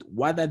leaflet.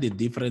 What are the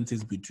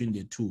differences between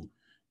the 2?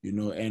 You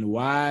know, and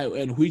why,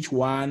 and which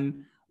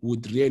one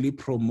would really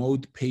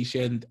promote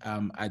patient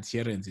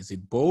adherence? Is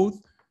it both?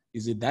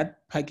 Is it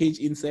that package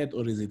insert,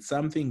 or is it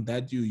something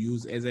that you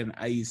use as an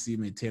IEC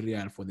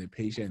material for the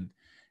patient?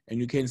 And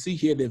you can see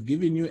here they've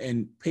given you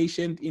a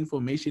patient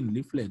information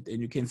leaflet,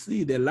 and you can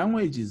see the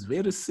language is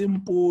very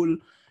simple.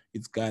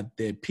 It's got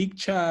the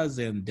pictures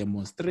and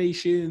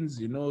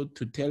demonstrations, you know,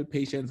 to tell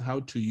patients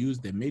how to use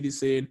the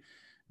medicine.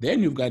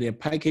 Then you've got a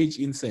package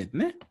insert.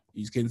 Ne?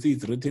 You can see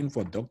it's written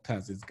for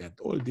doctors. It's got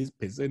all these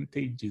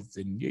percentages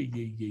and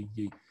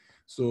yeah.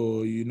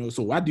 So, you know,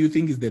 so what do you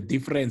think is the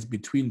difference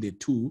between the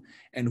 2,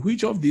 and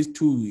which of these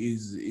 2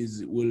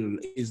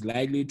 is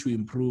likely to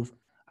improve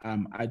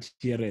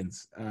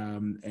adherence?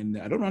 And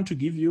I don't want to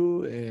give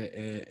you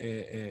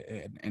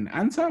an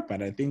answer,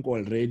 but I think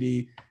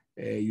already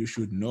you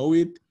should know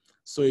it.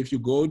 So if you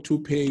go to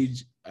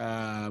page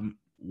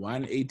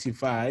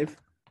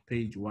 185,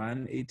 page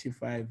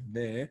 185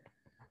 there,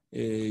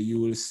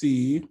 you will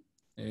see,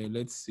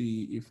 let's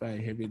see if I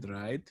have it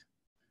right.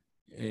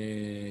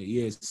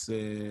 Yes,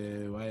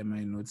 why am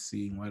I not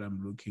seeing what I'm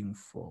looking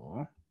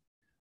for?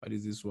 What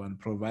is this one?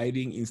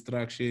 Providing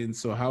instructions.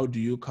 So how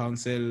do you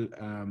counsel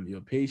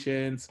your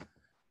patients?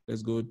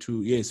 Let's go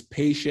to, yes,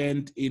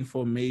 patient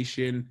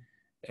information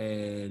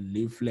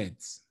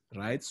leaflets,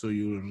 right? So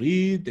you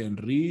read and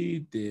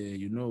read,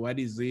 you know, what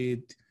is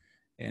it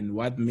and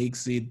what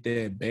makes it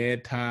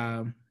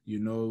better, you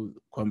know,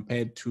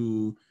 compared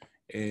to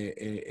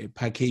a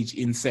package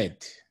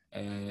insert.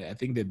 I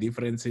think the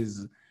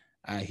differences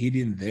are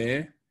hidden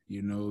there,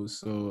 you know,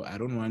 so I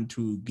don't want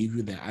to give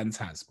you the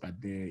answers, but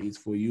it's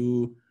for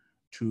you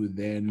to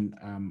then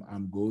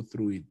go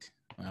through it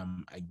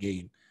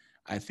again.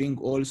 I think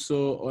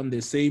also on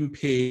the same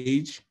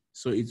page,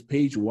 so it's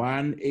page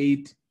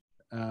 18,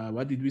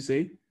 what did we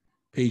say?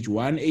 Page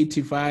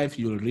 185,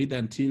 you'll read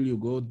until you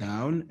go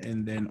down,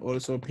 and then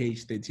also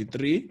page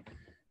 33,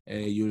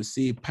 you'll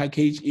see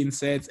package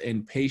inserts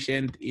and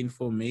patient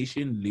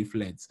information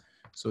leaflets.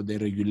 So the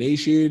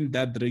regulation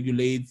that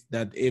regulates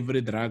that every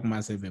drug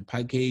must have a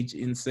package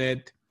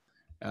insert,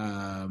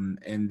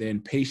 and then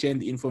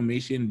patient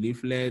information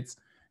leaflets,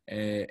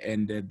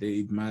 and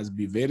it must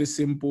be very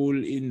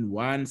simple in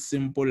one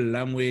simple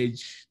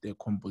language. The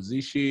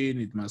composition,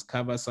 it must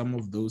cover some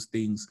of those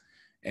things.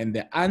 And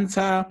the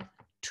answer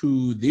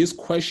to this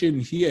question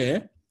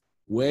here,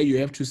 where you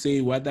have to say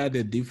what are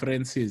the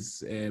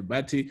differences,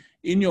 but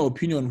in your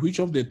opinion, which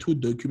of the 2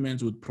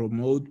 documents would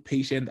promote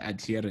patient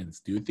adherence?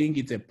 Do you think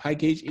it's a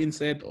package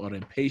insert or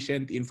a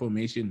patient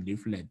information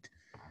leaflet?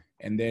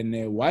 And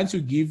then once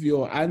you give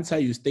your answer,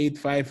 you state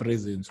 5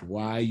 reasons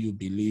why you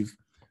believe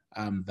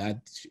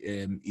that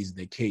is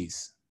the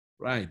case,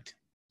 right?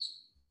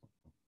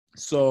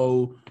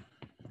 So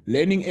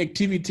learning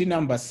activity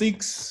number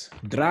 6,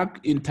 drug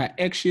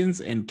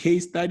interactions and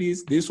case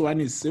studies. This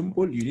one is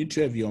simple. You need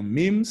to have your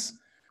MIMS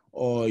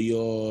or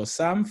your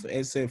SAMF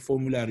as a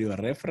formulary or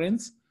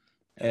reference.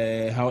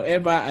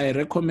 However, I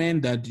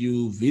recommend that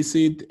you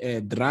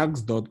visit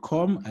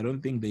drugs.com. I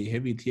don't think they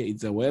have it here.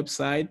 It's a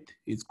website.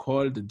 It's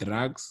called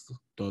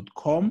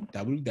drugs.com,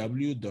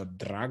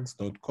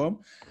 www.drugs.com.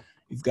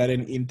 It's got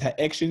an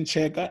interaction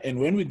checker. And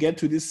when we get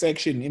to this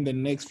section in the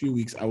next few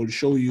weeks, I will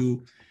show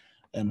you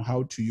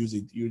how to use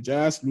it. You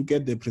just look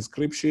at the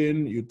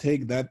prescription, you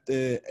take that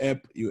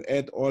app, you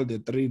add all the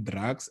 3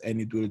 drugs,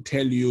 and it will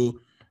tell you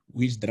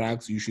which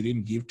drugs you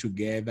shouldn't give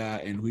together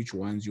and which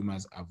ones you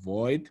must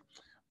avoid.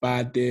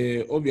 But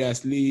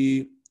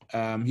obviously,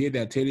 here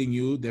they're telling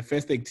you the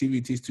first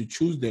activity is to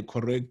choose the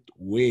correct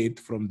weight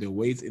from the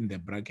weights in the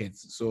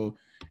brackets. So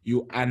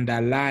you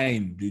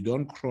underline, you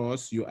don't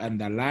cross, you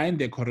underline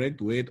the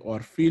correct weight or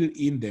fill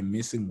in the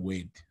missing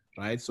weight,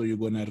 right? So you're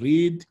going to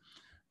read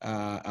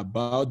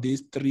about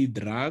these 3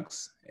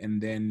 drugs,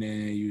 and then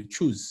you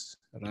choose,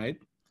 right?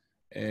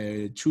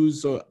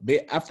 Choose. So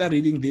after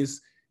reading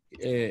this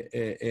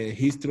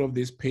history of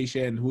this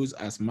patient who's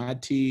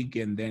asthmatic,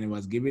 and then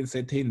was given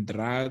certain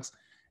drugs,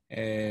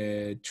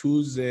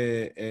 choose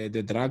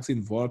the drugs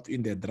involved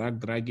in the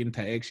drug-drug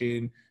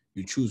interaction.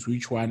 You choose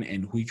which one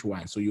and which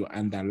one. So you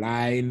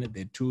underline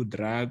the 2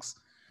 drugs,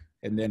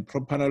 and then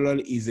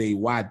propranolol is a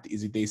what?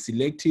 Is it a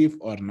selective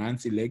or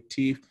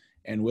non-selective?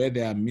 And where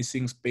there are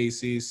missing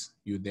spaces,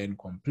 you then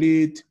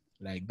complete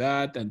like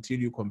that until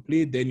you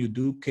complete. Then you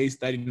do case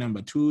study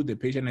number 2. The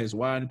patient has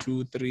 1,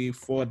 2, 3,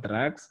 4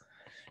 drugs,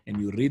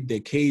 and you read the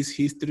case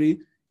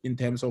history in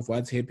terms of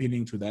what's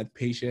happening to that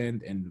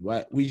patient and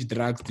which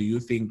drugs do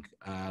you think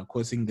are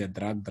causing the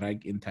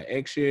drug-drug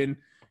interaction.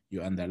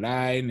 You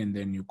underline, and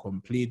then you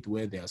complete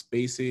where there are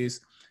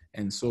spaces,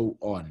 and so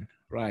on,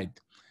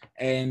 right?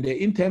 And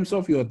in terms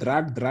of your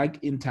drug-drug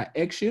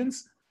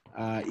interactions,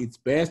 it's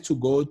best to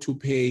go to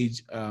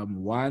page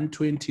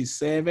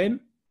 127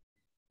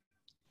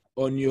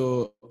 on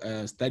your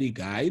study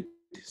guide.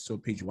 So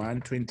page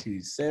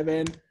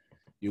 127,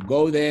 you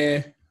go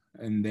there,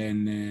 and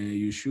then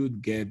you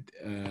should get,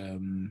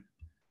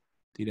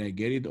 did I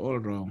get it all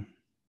wrong?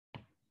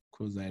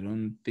 Because I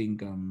don't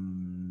think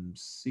I'm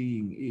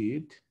seeing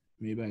it.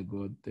 Maybe I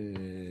got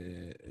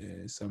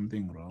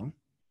something wrong.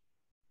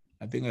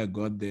 I think I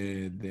got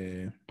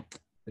the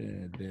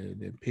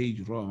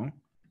page wrong,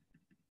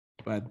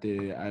 but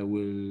I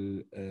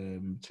will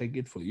check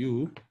it for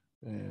you.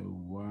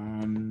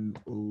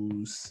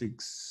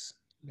 106.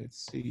 Let's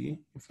see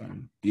if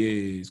I'm,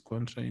 yes,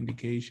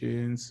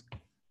 contraindications.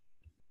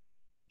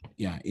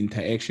 Yeah,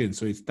 interaction.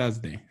 So it starts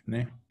there.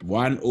 Ne?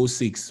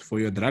 106 for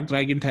your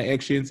drug-drug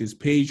interactions is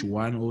page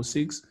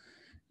 106.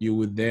 You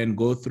would then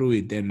go through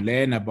it and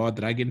learn about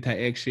drug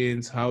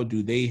interactions. How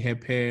do they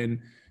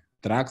happen?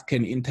 Drugs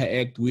can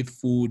interact with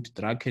food.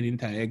 Drug can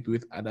interact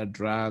with other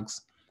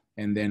drugs.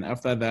 And then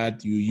after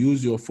that, you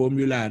use your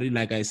formulary.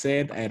 Like I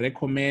said, I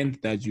recommend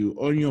that you,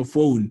 on your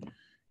phone,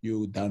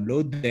 you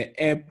download the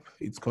app.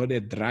 It's called a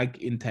drug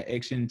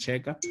interaction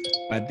checker,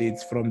 but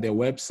it's from the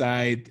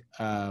website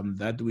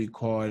that we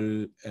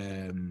call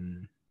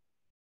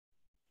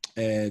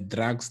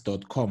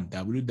drugs.com,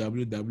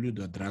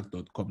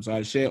 www.drugs.com. So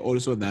I'll share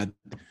also that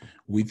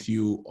with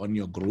you on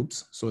your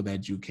groups so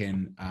that you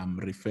can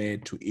refer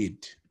to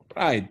it.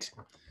 Right.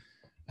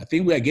 I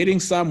think we are getting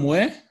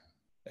somewhere.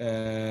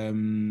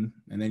 And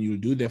then you'll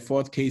do the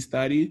 4th case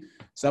study.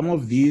 Some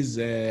of these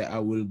I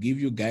will give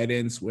you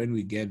guidance when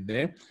we get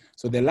there.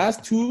 So the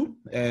last 2,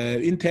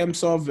 in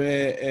terms of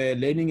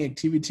learning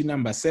activity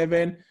number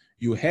 7,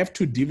 you have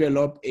to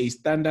develop a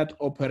standard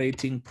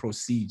operating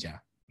procedure,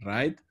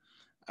 right?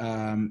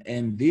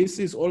 And this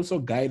is also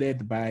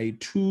guided by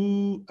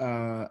 2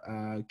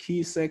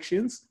 key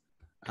sections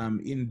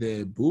in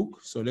the book.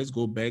 So let's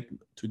go back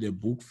to the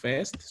book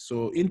first.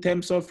 So in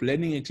terms of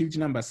learning activity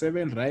number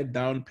 7, write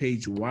down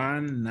page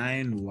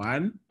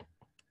 191.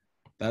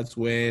 That's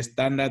where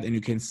standard, and you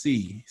can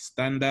see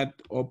standard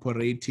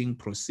operating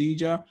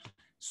procedure.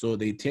 So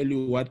they tell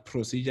you what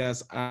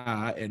procedures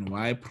are and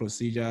why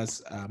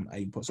procedures are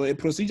important. So a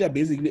procedure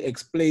basically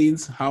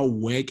explains how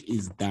work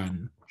is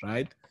done,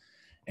 right?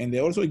 And they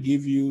also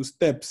give you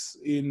steps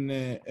in,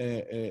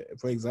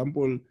 for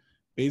example,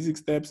 basic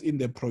steps in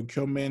the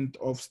procurement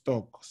of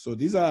stock. So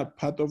these are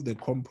part of the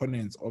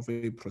components of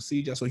a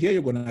procedure. So here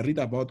you're going to read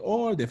about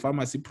all the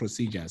pharmacy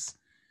procedures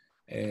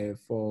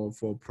for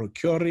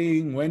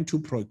procuring, when to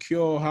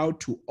procure, how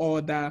to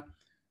order,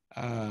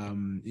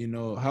 you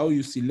know, how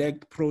you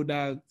select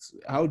products,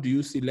 how do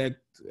you select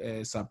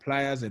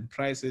suppliers and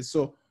prices.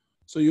 So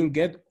you'll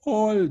get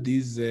all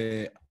these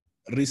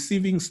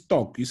receiving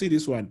stock. You see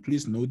this one,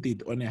 please note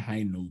it on a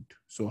high note.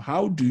 So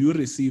how do you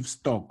receive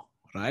stock,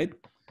 right?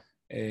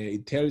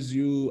 It tells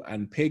you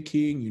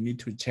unpacking, you need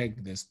to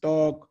check the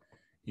stock,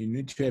 you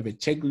need to have a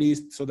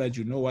checklist so that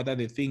you know what are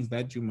the things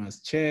that you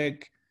must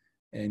check.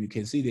 And you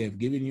can see they have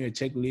given you a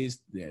checklist.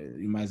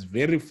 You must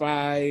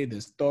verify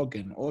the stock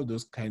and all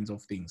those kinds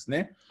of things.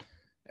 Ne?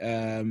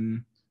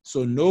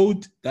 So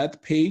note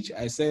that page.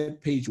 I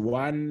said page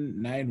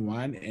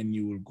 191, and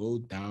you will go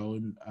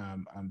down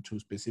to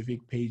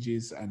specific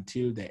pages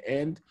until the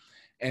end.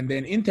 And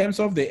then in terms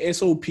of the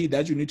SOP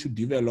that you need to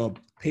develop,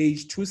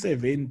 page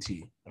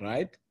 270,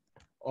 right,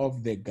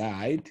 of the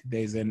guide,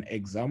 there's an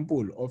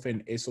example of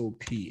an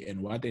SOP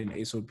and what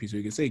an SOP. So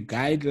you can say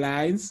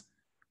guidelines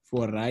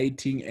for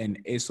writing an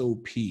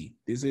SOP.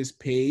 This is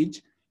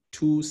page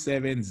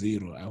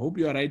 270. I hope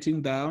you are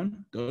writing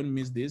down. Don't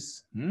miss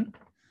this.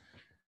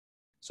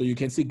 So you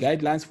can see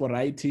guidelines for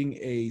writing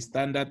a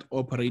standard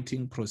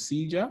operating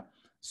procedure.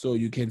 So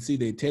you can see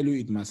they tell you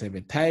it must have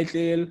a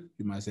title,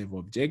 you must have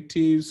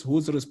objectives,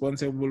 who's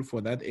responsible for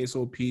that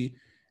SOP,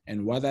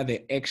 and what are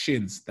the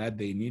actions that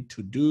they need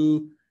to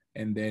do,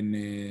 and then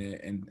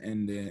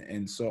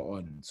and so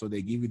on. So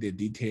they give you the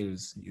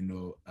details, you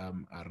know,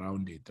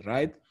 around it,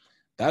 right?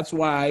 That's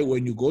why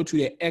when you go to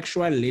the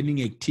actual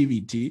learning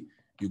activity,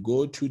 you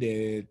go to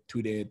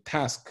the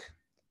task,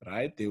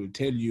 right? They will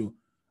tell you,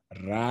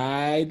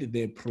 write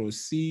the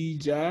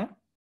procedure,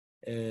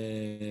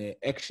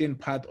 action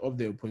part of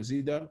the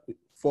procedure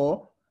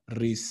for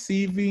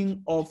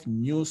receiving of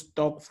new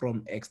stock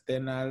from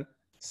external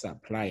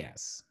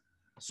suppliers.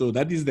 So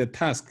that is the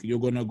task. You're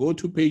going to go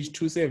to page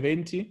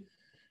 270.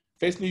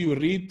 Firstly, you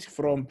read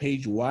from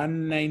page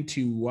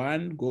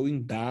 191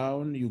 going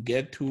down, you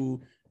get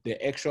to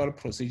the actual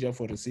procedure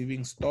for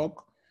receiving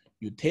stock.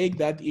 You take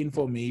that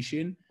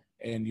information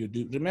and you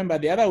do. Remember,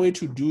 the other way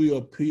to do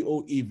your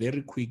POE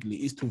very quickly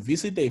is to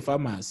visit a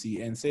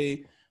pharmacy and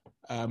say,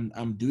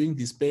 I'm doing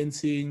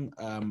dispensing,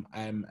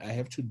 I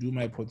have to do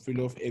my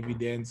portfolio of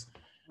evidence.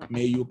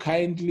 May you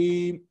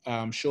kindly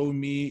show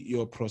me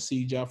your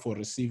procedure for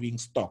receiving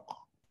stock,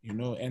 you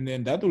know, and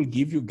then that will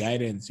give you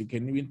guidance. You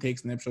can even take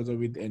snapshots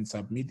of it and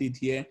submit it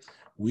here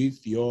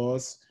with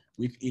yours,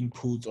 with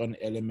inputs on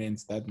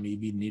elements that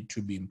maybe need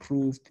to be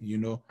improved, you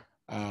know,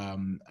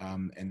 and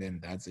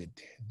then that's it.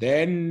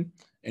 Then,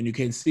 and you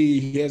can see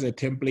here's a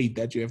template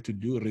that you have to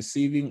do,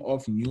 receiving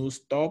of new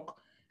stock.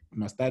 You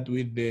must start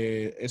with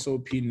the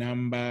SOP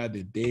number,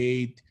 the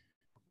date,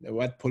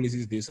 what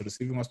policies this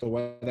receiving of stock,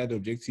 what are the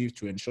objectives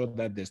to ensure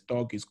that the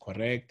stock is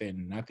correct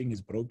and nothing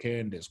is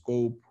broken, the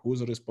scope,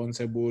 who's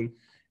responsible,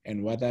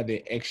 and what are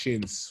the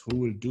actions, who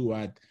will do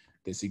what.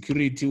 The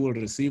security will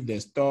receive the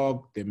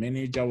stock, the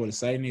manager will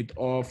sign it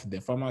off, the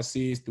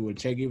pharmacist will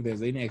check if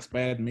there's any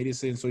expired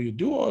medicine. So you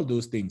do all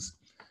those things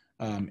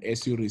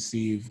as you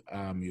receive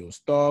your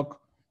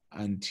stock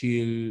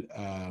until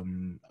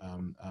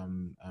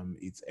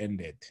it's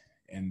ended,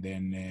 and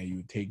then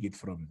you take it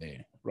from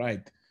there,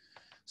 right?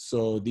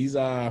 So these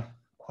are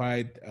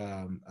quite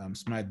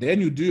smart.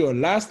 Then you do your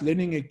last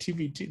learning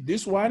activity.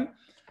 This one,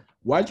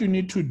 what you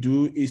need to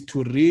do is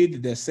to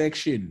read the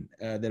section,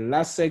 the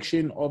last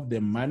section of the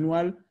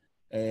manual,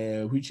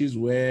 which is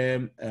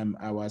where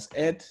I was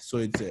at. So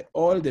it's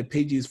all the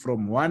pages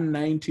from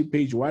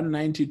page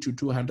 190 to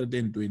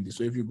 220.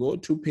 So if you go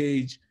to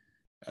page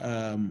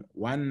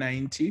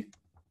 190,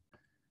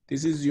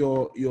 this is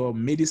your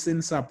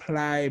medicine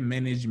supply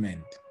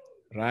management,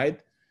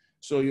 right?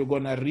 So you're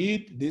gonna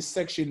read this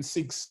section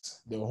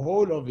 6, the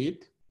whole of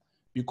it,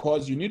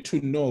 because you need to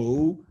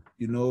know,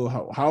 you know,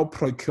 how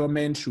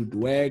procurement should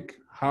work,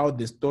 how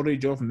the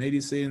storage of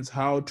medicines,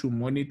 how to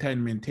monitor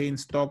and maintain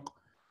stock,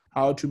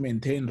 how to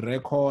maintain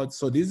records.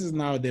 So this is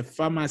now the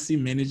pharmacy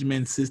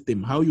management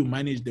system, how you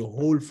manage the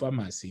whole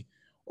pharmacy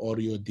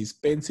or your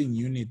dispensing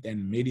unit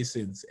and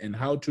medicines, and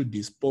how to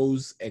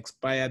dispose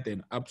expired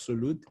and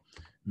absolute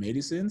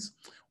medicines.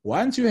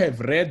 Once you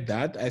have read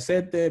that, I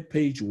said there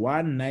page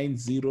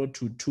 190 to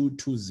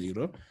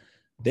 220,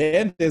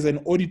 then there's an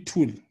audit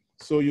tool.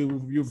 So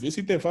you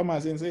visit the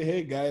pharmacy and say,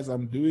 hey guys,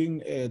 I'm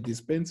doing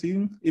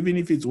dispensing, even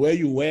if it's where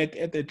you work,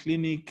 at the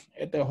clinic,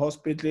 at the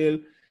hospital.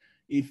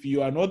 If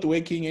you are not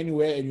working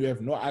anywhere and you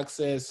have no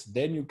access,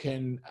 then you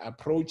can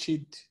approach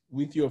it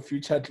with your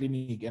future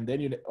clinic. And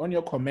then on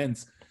your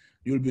comments,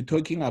 you'll be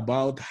talking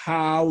about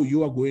how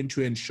you are going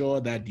to ensure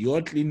that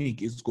your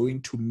clinic is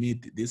going to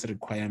meet this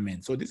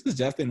requirement. So this is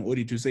just an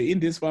audit to say,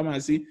 in this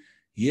pharmacy,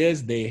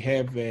 yes, they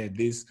have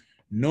this.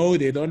 No,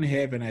 they don't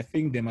have, and I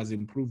think they must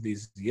improve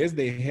this. Yes,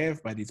 they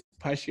have, but it's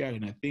partial,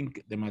 and I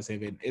think they must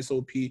have an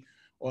SOP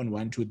on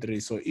 1, 2, 3.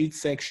 So each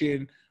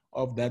section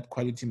of that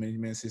quality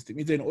management system,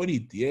 it's an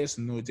audit. Yes,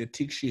 no, it's a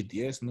tick sheet.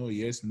 Yes, no,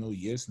 yes, no,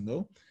 yes,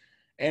 no.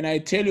 And I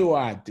tell you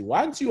what,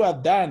 once you are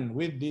done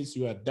with this,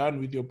 you are done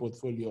with your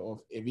portfolio of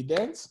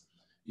evidence.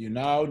 You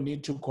now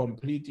need to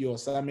complete your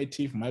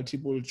summative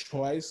multiple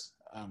choice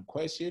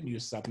question. You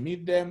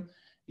submit them.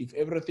 If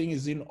everything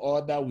is in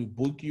order, we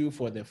book you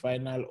for the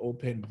final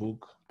open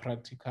book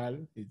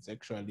practical. It's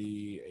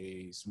actually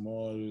a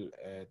small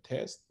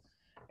test.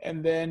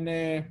 And then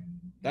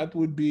that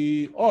would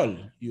be all.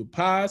 You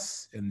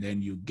pass, and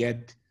then you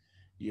get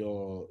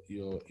your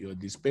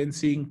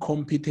dispensing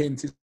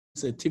competency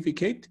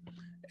certificate.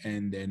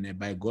 And then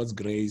by God's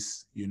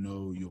grace, you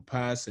know, you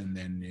pass, and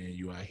then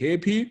you are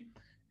happy.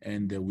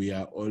 And we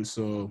are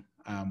also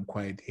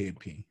quite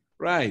happy.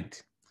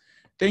 Right.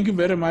 Thank you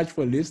very much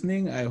for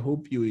listening. I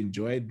hope you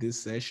enjoyed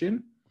this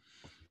session.